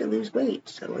trying to lose weight,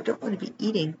 so I don't want to be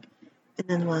eating and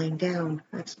then lying down.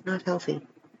 That's not healthy.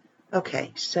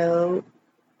 Okay, so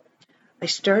I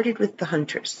started with The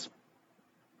Huntress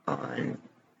on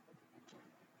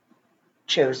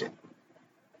Chosen.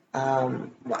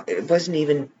 It wasn't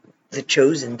even The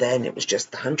Chosen then, it was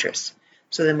just The Huntress.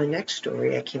 So then my next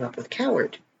story, I came up with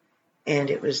Coward. And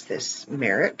it was this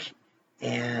Merrick,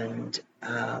 and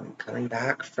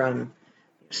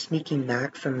sneaking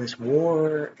back from this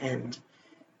war, and,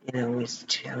 his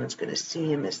town's going to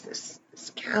see him as this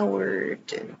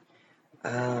coward, and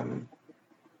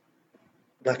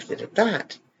left it at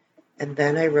that. And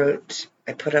then I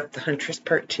put up The Huntress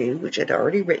Part 2, which I'd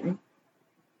already written,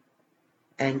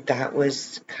 and that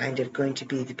was kind of going to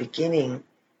be the beginning.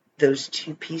 Those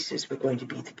two pieces were going to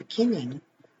be the beginning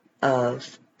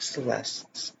of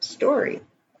Celeste's story,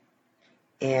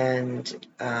 and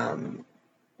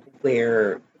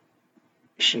where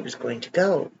she was going to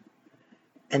go.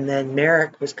 And then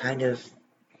Merrick was kind of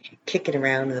kicking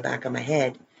around in the back of my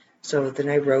head. So then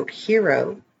I wrote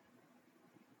Hero,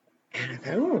 and I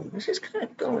thought, oh, this is kind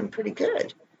of going pretty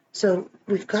good. So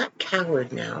we've got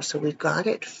Coward now, so we've got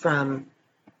it from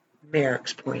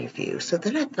Merrick's point of view. So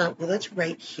then I thought, well, let's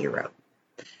write Hero.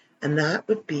 And that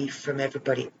would be from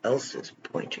everybody else's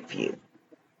point of view.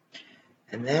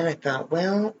 And then I thought,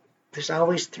 well, there's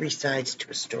always 3 sides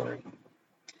to a story.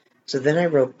 So then I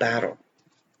wrote Battle.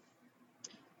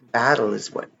 Battle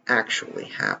is what actually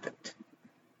happened.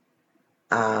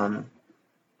 And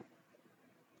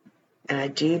I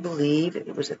do believe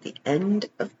it was at the end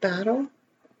of Battle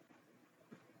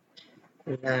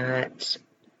that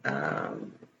the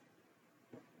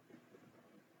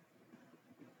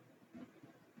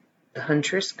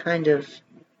Huntress kind of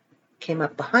came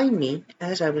up behind me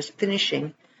as I was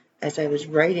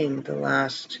writing the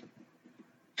last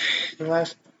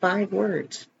 5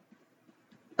 words.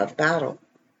 of battle.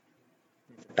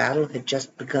 The battle had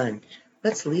just begun.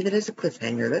 Let's leave it as a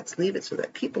cliffhanger. Let's leave it so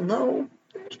that people know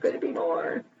there's going to be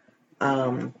more.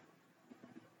 I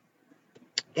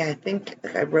think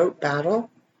I wrote battle,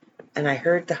 and I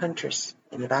heard the Huntress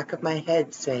in the back of my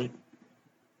head say,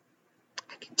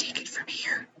 I can take it from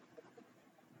here.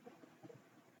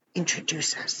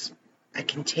 Introduce us. I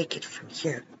can take it from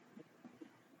here.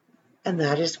 And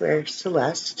that is where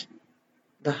Celeste,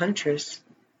 the Huntress,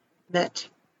 met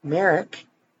Merrick,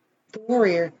 the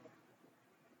warrior.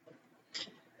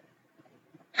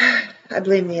 I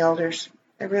blame the elders.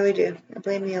 I really do. I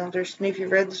blame the elders. And if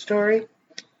you've read the story,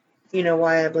 you know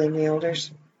why I blame the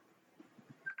elders.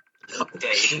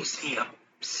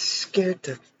 Scared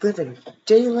the living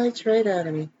daylights right out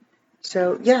of me.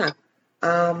 So, yeah,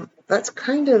 that's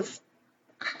kind of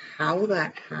how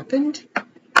that happened.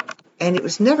 And it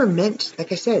was never meant,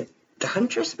 like I said, The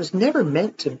Huntress was never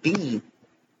meant to be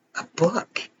a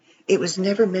book. It was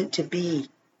never meant to be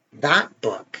that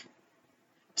book.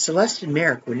 Celeste and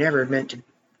Merrick were never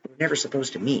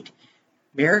supposed to meet.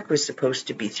 Merrick was supposed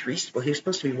to be he was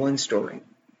supposed to be one story.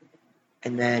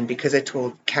 And then because I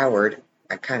told Coward,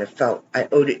 I kind of felt I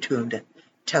owed it to him to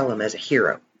tell him as a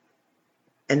hero.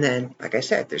 And then, like I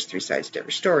said, there's 3 sides to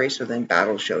every story. So then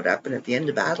Battle showed up, and at the end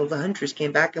of Battle, the Huntress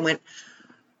came back and went,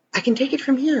 I can take it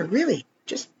from here, really.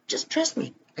 Just trust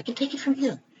me. I can take it from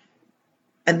here.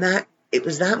 And it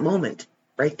was that moment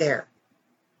right there,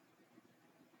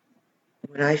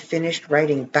 when I finished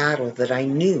writing Battle, that I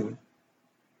knew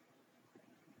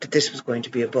that this was going to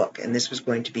be a book, and this was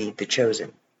going to be The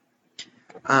Chosen.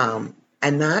 And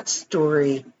that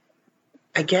story,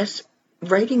 I guess,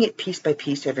 writing it piece by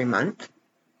piece every month,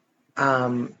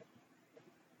 that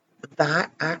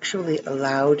actually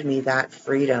allowed me that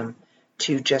freedom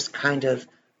to just kind of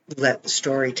let the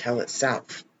story tell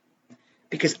itself.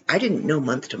 Because I didn't know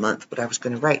month to month what I was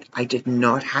going to write. I did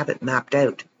not have it mapped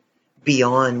out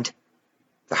beyond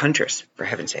The Huntress, for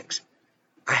heaven's sakes.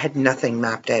 I had nothing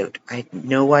mapped out. I had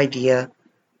no idea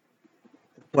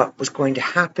what was going to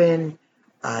happen.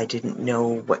 I didn't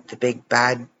know what the big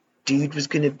bad dude was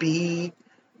going to be.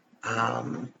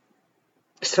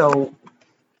 So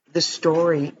the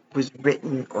story was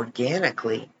written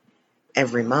organically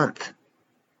every month.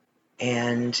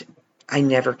 And I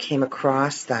never came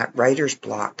across that writer's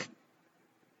block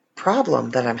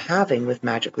problem that I'm having with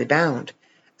Magically Bound,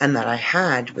 and that I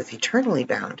had with Eternally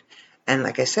Bound. And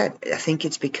like I said, I think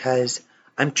it's because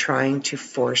I'm trying to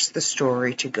force the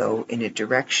story to go in a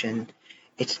direction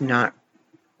it's not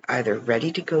either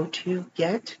ready to go to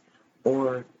yet,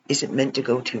 or isn't meant to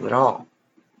go to at all.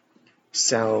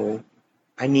 So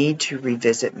I need to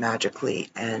revisit Magically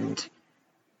and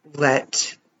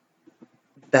let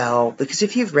Belle, because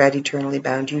if you've read Eternally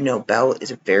Bound, you know Belle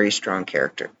is a very strong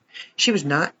character. She was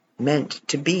not meant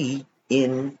to be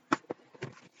in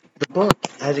the book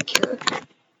as a character.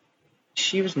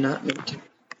 She was not meant to.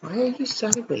 Why are you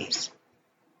sideways?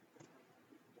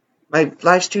 My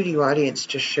live studio audience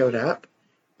just showed up,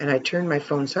 and I turned my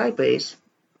phone sideways,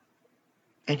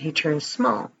 and he turned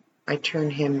small. I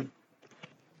turned him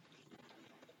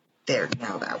there.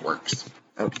 Now that works.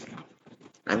 Okay.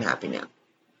 I'm happy now.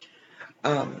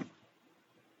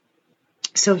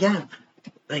 So yeah,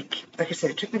 like I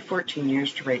said, it took me 14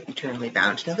 years to write Eternally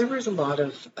Bound. Now there was a lot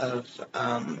of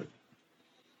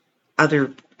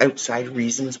other outside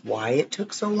reasons why it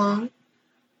took so long,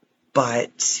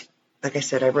 but like I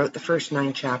said, I wrote the first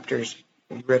 9 chapters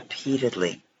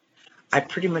repeatedly. I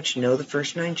pretty much know the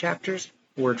first 9 chapters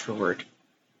word for word.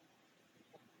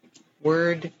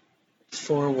 Word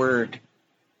for word.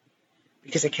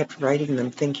 Because I kept writing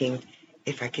them thinking,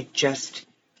 if I could just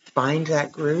find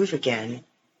that groove again,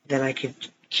 then I could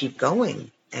keep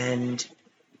going. And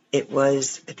it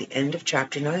was at the end of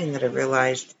chapter 9 that I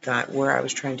realized that where I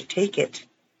was trying to take it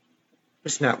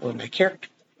was not where my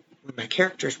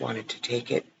characters wanted to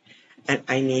take it. And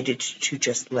I needed to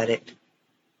just let it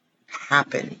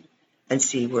happen and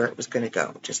see where it was going to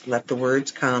go. Just let the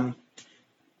words come.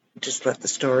 Just let the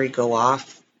story go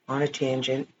off on a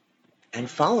tangent and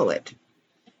follow it.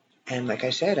 And like I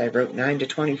said, I wrote 9 to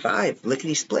 25,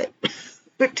 lickety-split.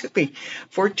 It took me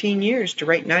 14 years to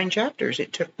write 9 chapters.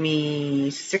 It took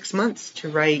me 6 months to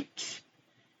write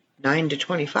 9 to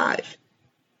 25.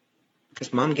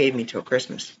 Because Mom gave me till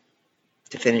Christmas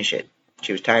to finish it.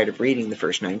 She was tired of reading the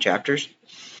first 9 chapters.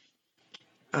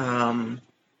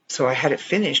 So I had it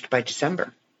finished by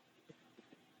December.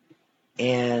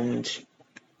 And,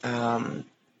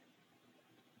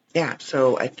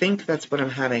 so I think that's what I'm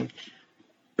having.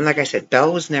 And like I said,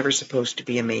 Belle was never supposed to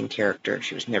be a main character.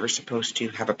 She was never supposed to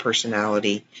have a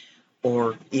personality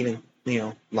or even,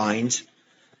 lines.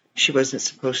 She wasn't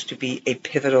supposed to be a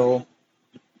pivotal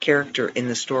character in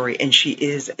the story, and she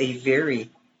is a very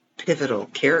pivotal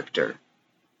character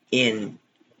in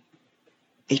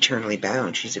Eternally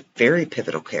Bound. She's a very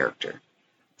pivotal character.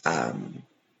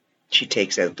 She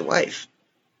takes out the wife.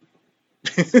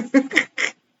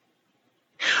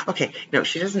 Okay, no,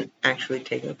 she doesn't actually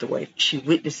take out the wife. She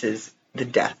witnesses the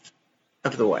death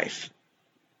of the wife.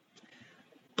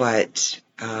 But,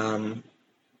 and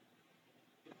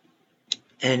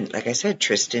like I said,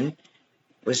 Tristan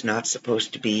was not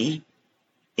supposed to be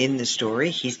in the story.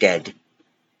 He's dead.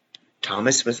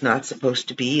 Thomas was not supposed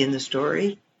to be in the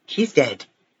story. He's dead.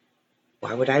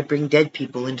 Why would I bring dead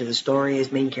people into the story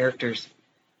as main characters?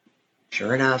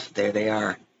 Sure enough, there they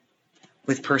are,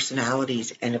 with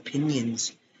personalities and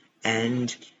opinions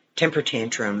and temper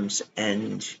tantrums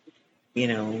and,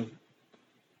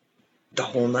 the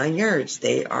whole 9 yards.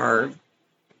 They are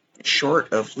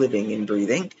short of living and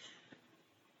breathing,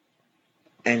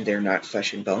 and they're not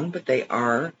flesh and bone, but they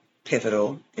are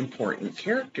pivotal, important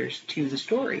characters to the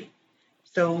story.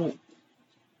 So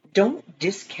don't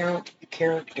discount a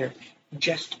character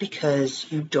just because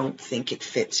you don't think it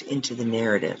fits into the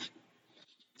narrative.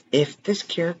 If this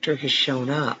character has shown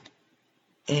up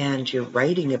and you're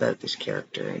writing about this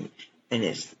character and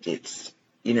it's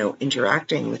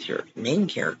interacting with your main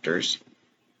characters,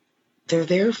 they're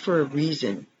there for a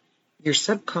reason. Your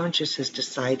subconscious has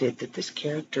decided that this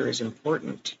character is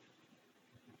important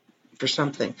for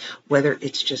something, whether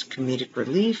it's just comedic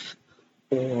relief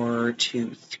or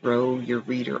to throw your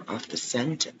reader off the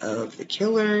scent of the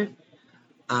killer,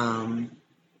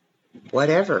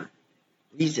 whatever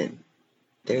reason,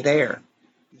 they're there.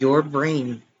 Your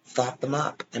brain thought them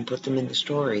up and put them in the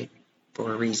story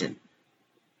for a reason.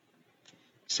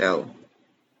 So, I'm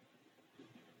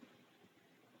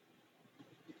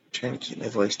trying to keep my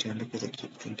voice down because I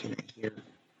keep thinking I hear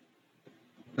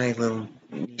my little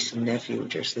niece and nephew,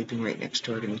 which are sleeping right next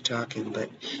door to me, talking, but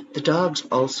the dog's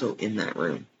also in that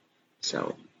room.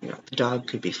 So, the dog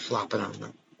could be flopping on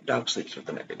them. The dog sleeps with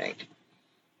them every night.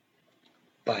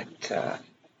 But,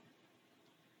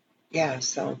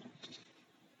 so,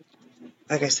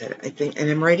 like I said, I think, and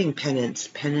I'm writing Penance.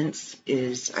 Penance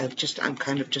is, I'm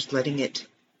kind of just letting it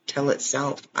tell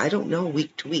itself. I don't know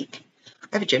week to week.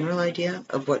 I have a general idea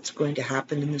of what's going to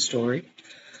happen in the story.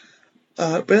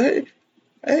 But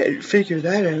I didn't figure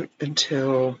that out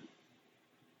until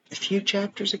a few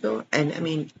chapters ago.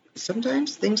 And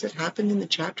sometimes things that happen in the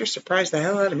chapter surprise the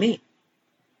hell out of me.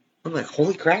 I'm like,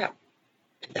 holy crap,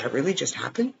 did that really just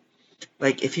happen?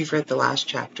 Like, if you've read the last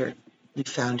chapter, you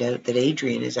found out that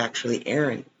Adrian is actually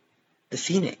Aaron, the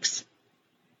Phoenix,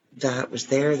 that was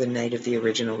there the night of the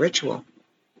original ritual.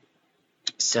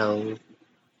 So,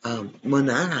 when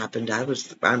that happened,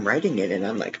 I'm writing it, and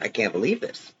I'm like, I can't believe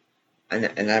this.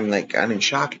 And I'm like, I'm in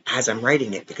shock as I'm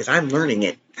writing it, because I'm learning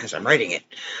it as I'm writing it.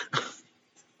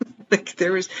 Like,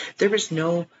 there was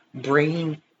no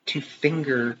brain to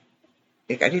finger.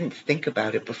 Like, I didn't think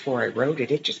about it before I wrote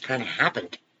it. It just kind of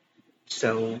happened.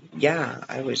 So, yeah,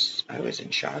 I was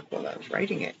in shock while I was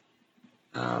writing it.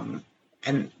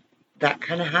 And that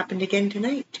kind of happened again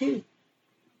tonight, too.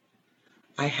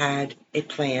 I had a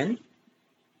plan.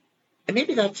 And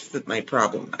maybe that's my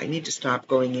problem. I need to stop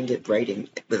going into writing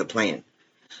with a plan.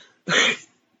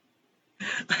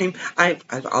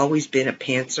 I've always been a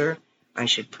pantser. I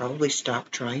should probably stop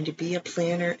trying to be a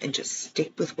planner and just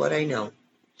stick with what I know.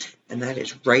 And that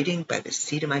is writing by the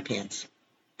seat of my pants.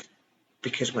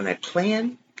 Because when I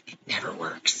plan, it never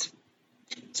works.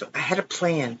 So I had a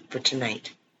plan for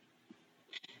tonight.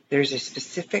 There's a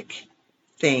specific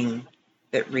thing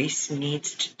that Reese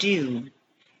needs to do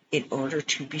in order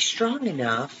to be strong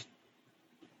enough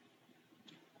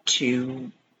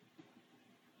to,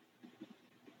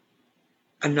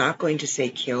 I'm not going to say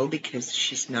kill, because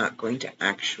she's not going to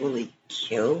actually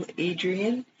kill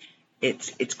Adrian.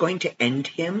 It's going to end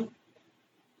him,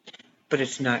 but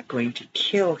it's not going to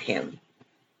kill him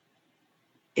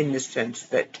in the sense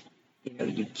that,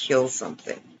 you kill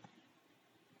something.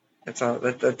 That's all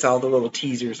the little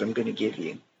teasers I'm going to give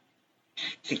you.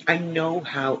 See, I know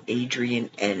how Adrian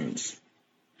ends.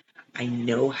 I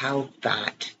know how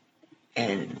that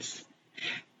ends.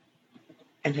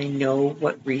 And I know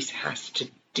what Reese has to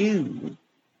do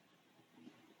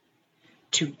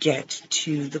to get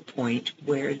to the point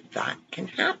where that can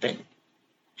happen.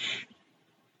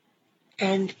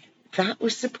 And that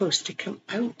was supposed to come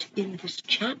out in this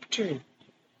chapter.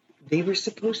 They were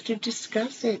supposed to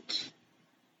discuss it.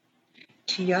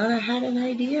 Tiana had an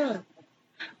idea,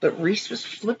 but Reese was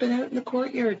flipping out in the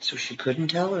courtyard, so she couldn't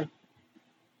tell her.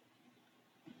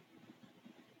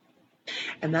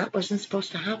 And that wasn't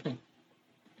supposed to happen.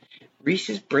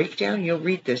 Reese's breakdown, you'll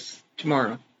read this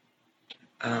tomorrow,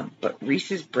 but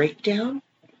Reese's breakdown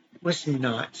was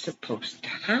not supposed to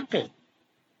happen.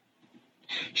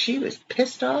 She was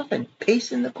pissed off and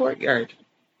pacing the courtyard.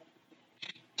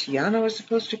 Tiana was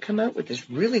supposed to come out with this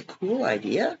really cool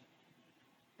idea,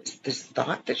 this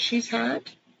thought that she's had,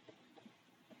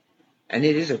 and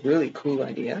it is a really cool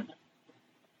idea,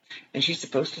 and she's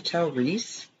supposed to tell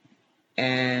Reese,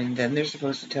 and then they're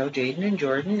supposed to tell Jaden and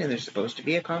Jordan, and there's supposed to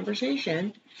be a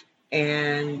conversation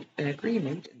and an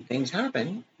agreement, and things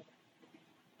happen,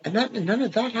 and none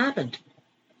of that happened.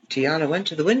 Tiana went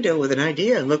to the window with an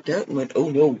idea and looked out and went, oh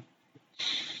no,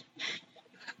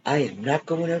 I am not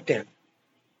going out there.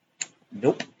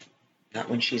 Nope, not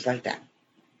when she's like that.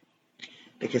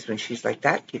 Because when she's like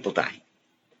that, people die.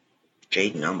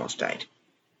 Jaden almost died.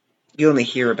 You only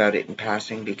hear about it in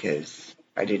passing because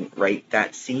I didn't write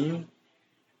that scene,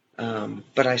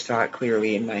 but I saw it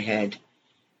clearly in my head.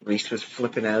 Reese was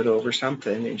flipping out over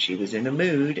something, and she was in a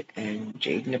mood, and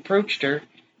Jaden approached her,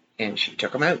 and she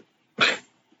took him out.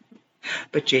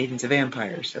 But Jaden's a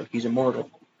vampire, so he's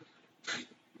immortal.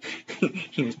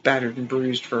 He was battered and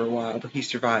bruised for a while, but he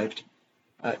survived.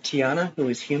 Tiana, who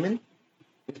is human,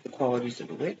 with the qualities of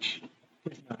a witch,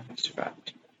 would not have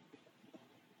survived.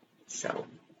 So,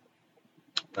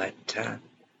 but,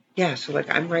 yeah, so like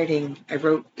I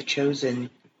wrote The Chosen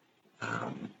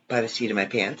by the seat of my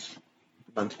pants,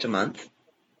 month to month.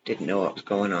 Didn't know what was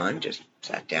going on, just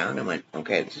sat down and went,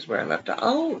 okay, this is where I left off.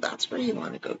 Oh, that's where you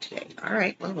want to go today. All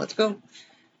right, well, let's go.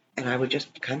 And I would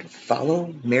just kind of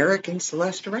follow Merrick and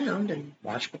Celeste around and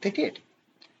watch what they did.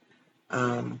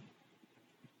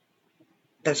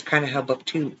 That's kind of how book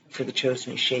 2 for The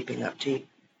Chosen is shaping up too.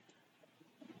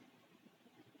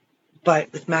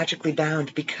 But with Magically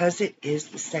Bound, because it is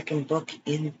the second book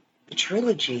in the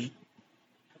trilogy,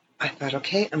 I thought,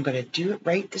 okay, I'm going to do it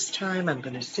right this time. I'm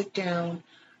going to sit down.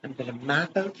 I'm going to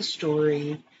map out the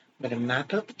story. I'm going to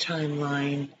map out the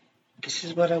timeline. This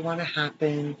is what I want to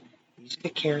happen. These are the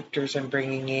characters I'm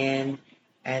bringing in.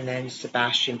 And then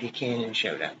Sebastian Buchanan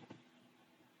showed up.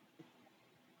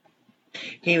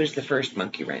 He was the first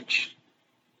monkey wrench.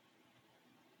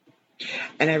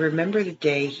 And I remember the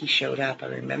day he showed up. I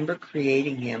remember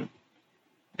creating him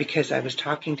because I was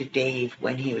talking to Dave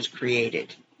when he was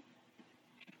created.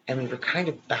 And we were kind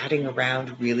of batting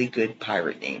around really good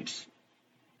pirate names.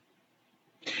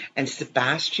 And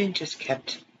Sebastian just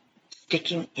kept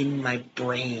sticking in my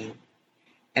brain.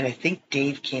 And I think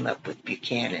Dave came up with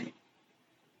Buchanan.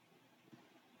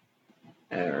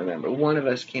 I don't remember. One of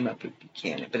us came up with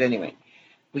Buchanan. But anyway,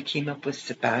 we came up with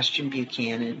Sebastian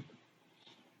Buchanan.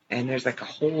 And there's like a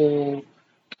whole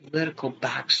political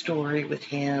backstory with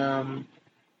him.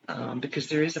 Because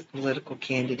there is a political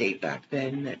candidate back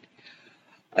then that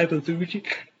I'm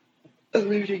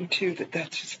alluding to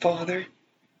that's his father.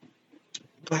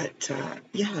 But,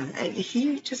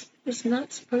 he just was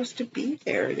not supposed to be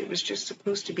there. There was just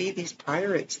supposed to be these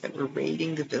pirates that were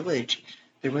raiding the village.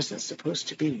 There wasn't supposed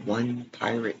to be one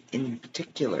pirate in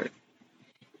particular.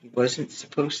 He wasn't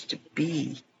supposed to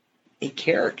be a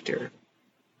character.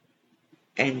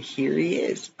 And here he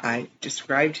is. I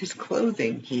described his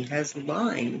clothing. He has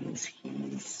lines.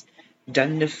 He's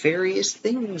done nefarious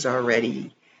things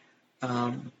already.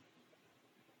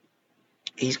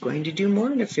 He's going to do more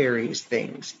nefarious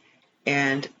things.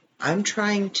 And I'm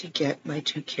trying to get my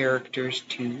two characters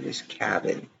to this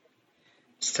cabin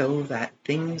so that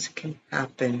things can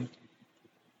happen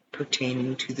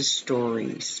pertaining to the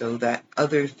story, so that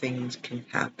other things can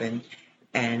happen,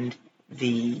 and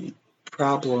the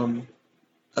problem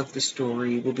of the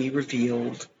story will be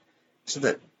revealed so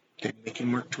that they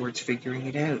can work towards figuring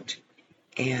it out.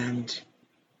 And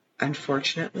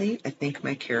unfortunately, I think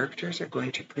my characters are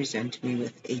going to present me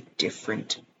with a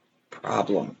different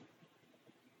problem.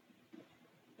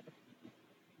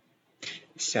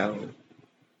 So,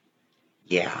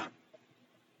 yeah,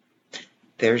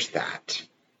 there's that.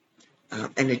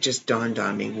 And it just dawned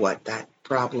on me what that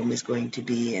problem is going to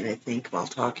be. And I think while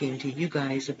talking to you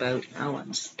guys about how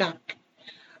I'm stuck,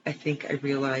 I think I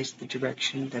realized the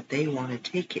direction that they want to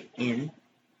take it in.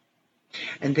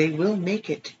 And they will make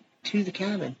it to the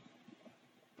cabin.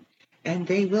 And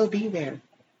they will be there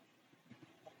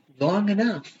long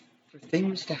enough for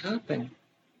things to happen.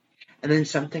 And then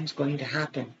something's going to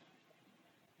happen.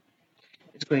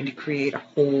 It's going to create a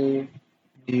whole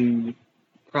new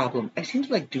problem. I seem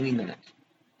to like doing that.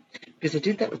 Because I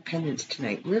did that with Pendants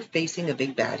tonight. We're facing a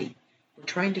big baddie. We're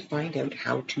trying to find out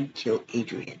how to kill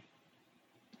Adrian.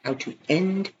 How to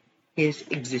end his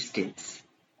existence.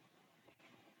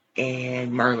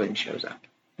 And Marlon shows up.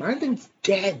 Marlon's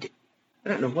dead. I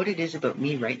don't know what it is about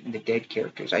me writing the dead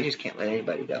characters. I just can't let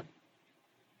anybody go.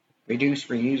 reduce,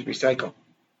 reuse, recycle.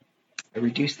 I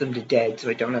reduce them to dead so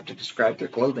I don't have to describe their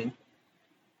clothing.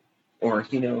 Or,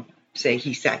 say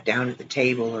he sat down at the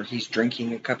table or he's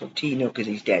drinking a cup of tea. No, because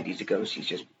he's dead. He's a ghost. He's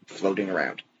just floating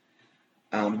around.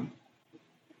 And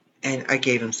I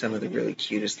gave him some of the really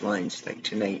cutest lines. Like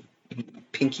tonight,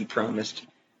 Pinky promised,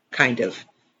 kind of.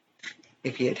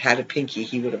 If he had had a pinky,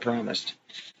 he would have promised.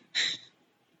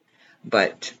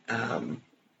 But I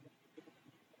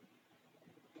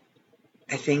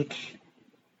think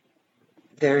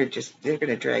they're going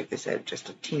to drag this out just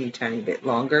a teeny tiny bit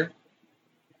longer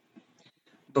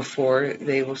before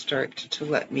they will start to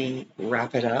let me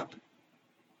wrap it up.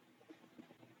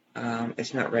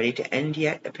 It's not ready to end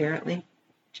yet, apparently.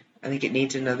 I think it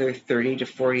needs another 30 to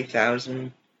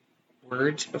 40,000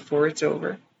 words before it's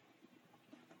over.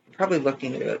 I'm probably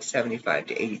looking at about 75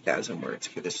 to 80,000 words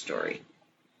for this story.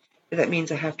 But that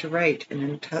means I have to write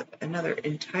another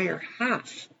entire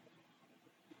half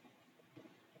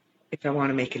if I want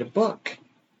to make it a book. If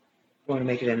I want to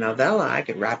make it a novella, I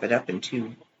could wrap it up in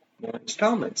 2 more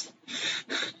installments.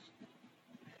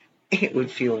 It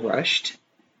would feel rushed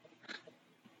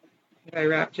if I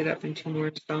wrapped it up in 2 more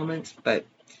installments, but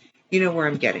you know where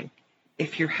I'm getting.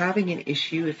 If you're having an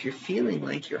issue, if you're feeling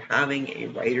like you're having a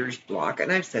writer's block, and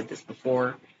I've said this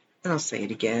before, and I'll say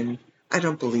it again, I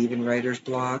don't believe in writer's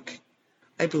block.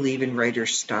 I believe in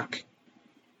writer's stuck.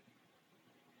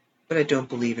 But I don't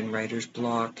believe in writer's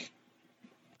block.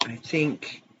 I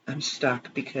think I'm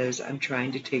stuck because I'm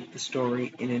trying to take the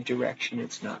story in a direction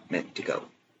it's not meant to go.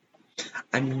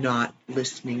 I'm not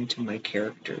listening to my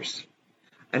characters.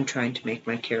 I'm trying to make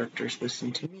my characters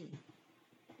listen to me.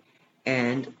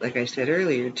 And like I said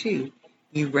earlier too,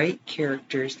 you write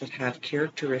characters that have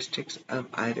characteristics of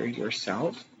either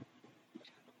yourself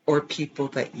or people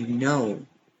that you know.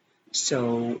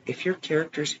 So if your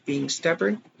character's being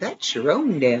stubborn, that's your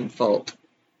own damn fault.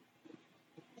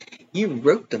 You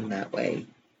wrote them that way.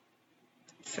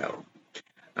 So,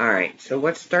 alright, so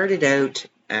what started out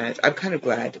as, I'm kind of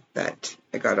glad that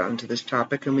I got onto this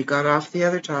topic and we got off the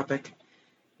other topic,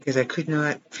 because I could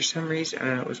not, for some reason, I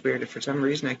don't know, it was weird, for some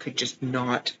reason I could just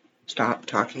not stop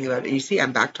talking about it. And you see,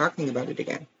 I'm back talking about it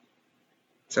again.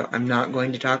 So I'm not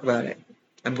going to talk about it.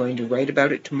 I'm going to write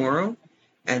about it tomorrow,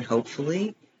 and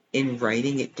hopefully in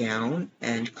writing it down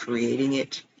and creating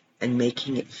it and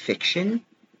making it fiction,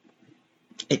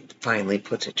 it finally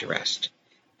puts it to rest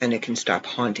and it can stop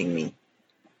haunting me.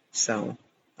 So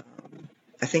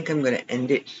I think I'm going to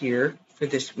end it here for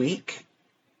this week.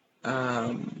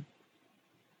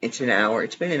 It's an hour.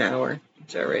 It's been an hour.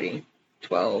 It's already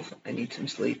 12. I need some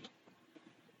sleep.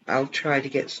 I'll try to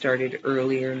get started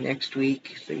earlier next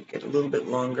week so you get a little bit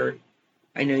longer.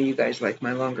 I know you guys like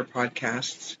my longer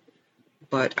podcasts,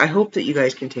 but I hope that you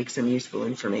guys can take some useful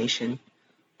information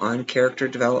on character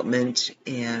development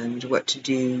and what to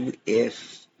do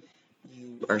if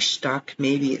you are stuck.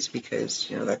 Maybe it's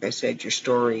because, like I said, your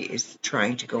story is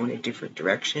trying to go in a different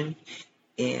direction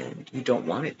and you don't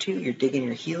want it to. You're digging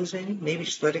your heels in. Maybe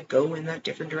just let it go in that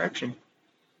different direction.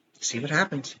 See what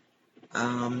happens.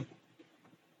 And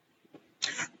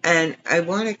I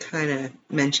want to kind of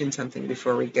mention something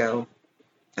before we go.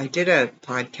 I did a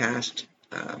podcast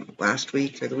last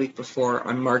week or the week before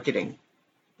on marketing.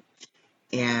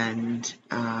 And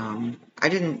I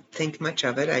didn't think much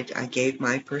of it. I gave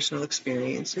my personal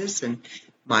experiences and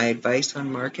my advice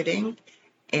on marketing.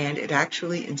 And it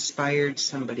actually inspired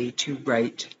somebody to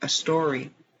write a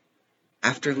story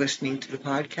after listening to the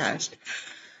podcast.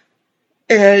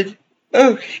 And,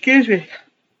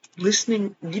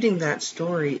 reading that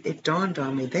story, it dawned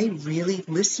on me, they really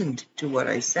listened to what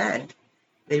I said.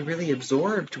 They really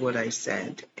absorbed what I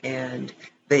said, and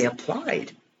they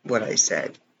applied what I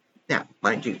said. Now,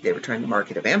 mind you, they were trying to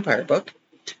market a vampire book,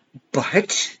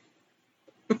 but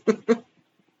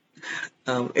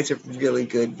it's a really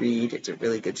good read. It's a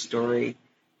really good story.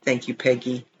 Thank you,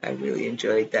 Peggy. I really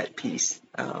enjoyed that piece.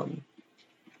 And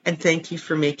thank you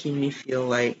for making me feel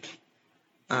like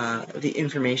the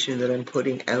information that I'm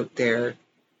putting out there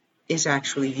is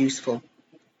actually useful.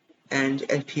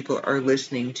 And people are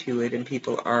listening to it, and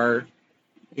people are,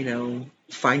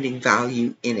 finding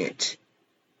value in it.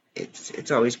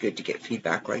 It's always good to get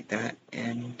feedback like that.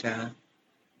 And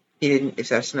if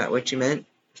that's not what you meant,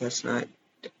 if that's not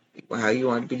how you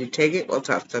want me to take it, well,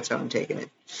 that's how I'm taking it.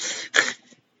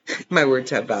 My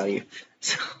words have value.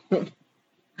 So,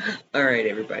 all right,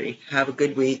 everybody, have a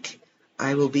good week.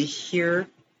 I will be here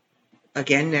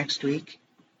again next week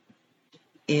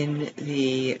in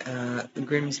the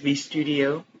Grimsby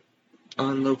studio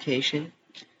on location.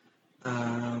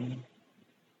 I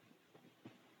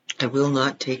will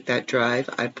not take that drive,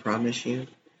 I promise you.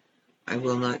 I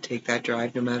will not take that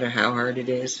drive no matter how hard it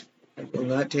is. I will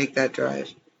not take that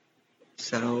drive.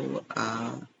 So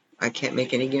I can't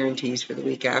make any guarantees for the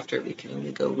week after. We can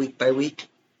only go week by week.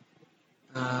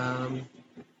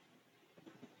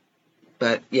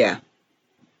 But yeah.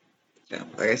 So,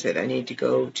 like I said, I need to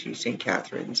go to St.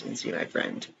 Catharines and see my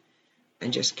friend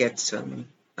and just get some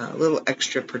little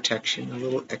extra protection, a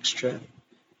little extra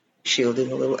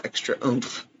shielding, a little extra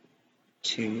oomph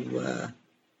to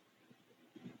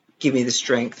give me the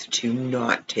strength to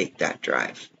not take that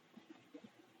drive.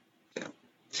 So,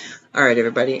 all right,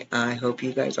 everybody. I hope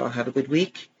you guys all have a good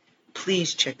week.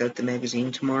 Please check out the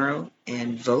magazine tomorrow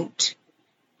and vote.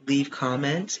 Leave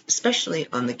comments, especially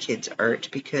on the kids' art,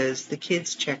 because the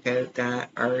kids check out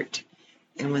that art,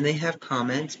 and when they have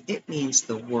comments, it means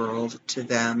the world to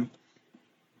them.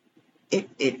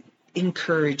 It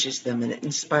encourages them and it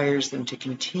inspires them to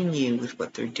continue with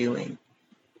what they're doing.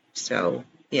 So,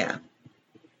 yeah.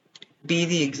 Be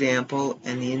the example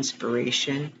and the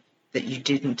inspiration that you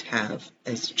didn't have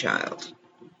as a child.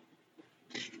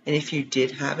 And if you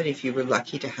did have it, if you were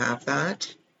lucky to have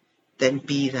that, then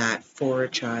be that for a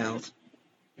child.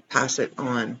 Pass it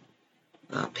on.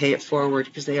 Pay it forward,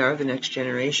 because they are the next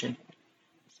generation.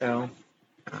 So,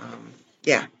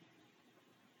 yeah.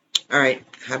 All right.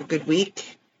 Have a good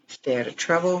week. Stay out of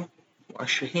trouble.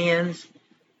 Wash your hands.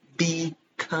 Be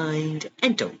kind.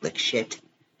 And don't lick shit.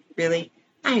 Really?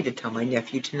 I had to tell my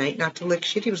nephew tonight not to lick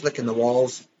shit. He was licking the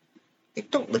walls. Like,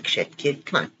 don't lick shit, kid.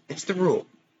 Come on. It's the rule.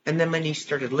 And then my niece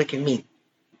started licking me.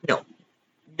 No.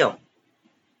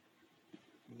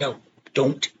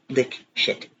 Don't lick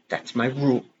shit. That's my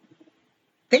rule.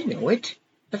 They know it.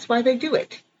 That's why they do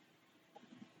it.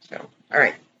 So, all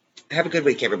right. Have a good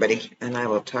week, everybody. And I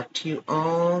will talk to you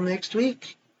all next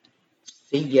week.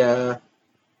 See ya.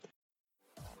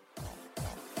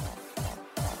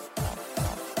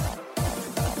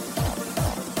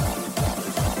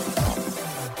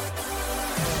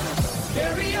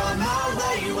 Carry on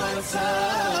my wayward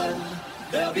son.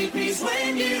 There'll be peace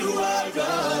when you are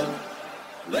gone.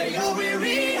 Lay your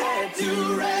weary head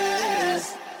to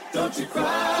rest. Don't you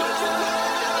cry.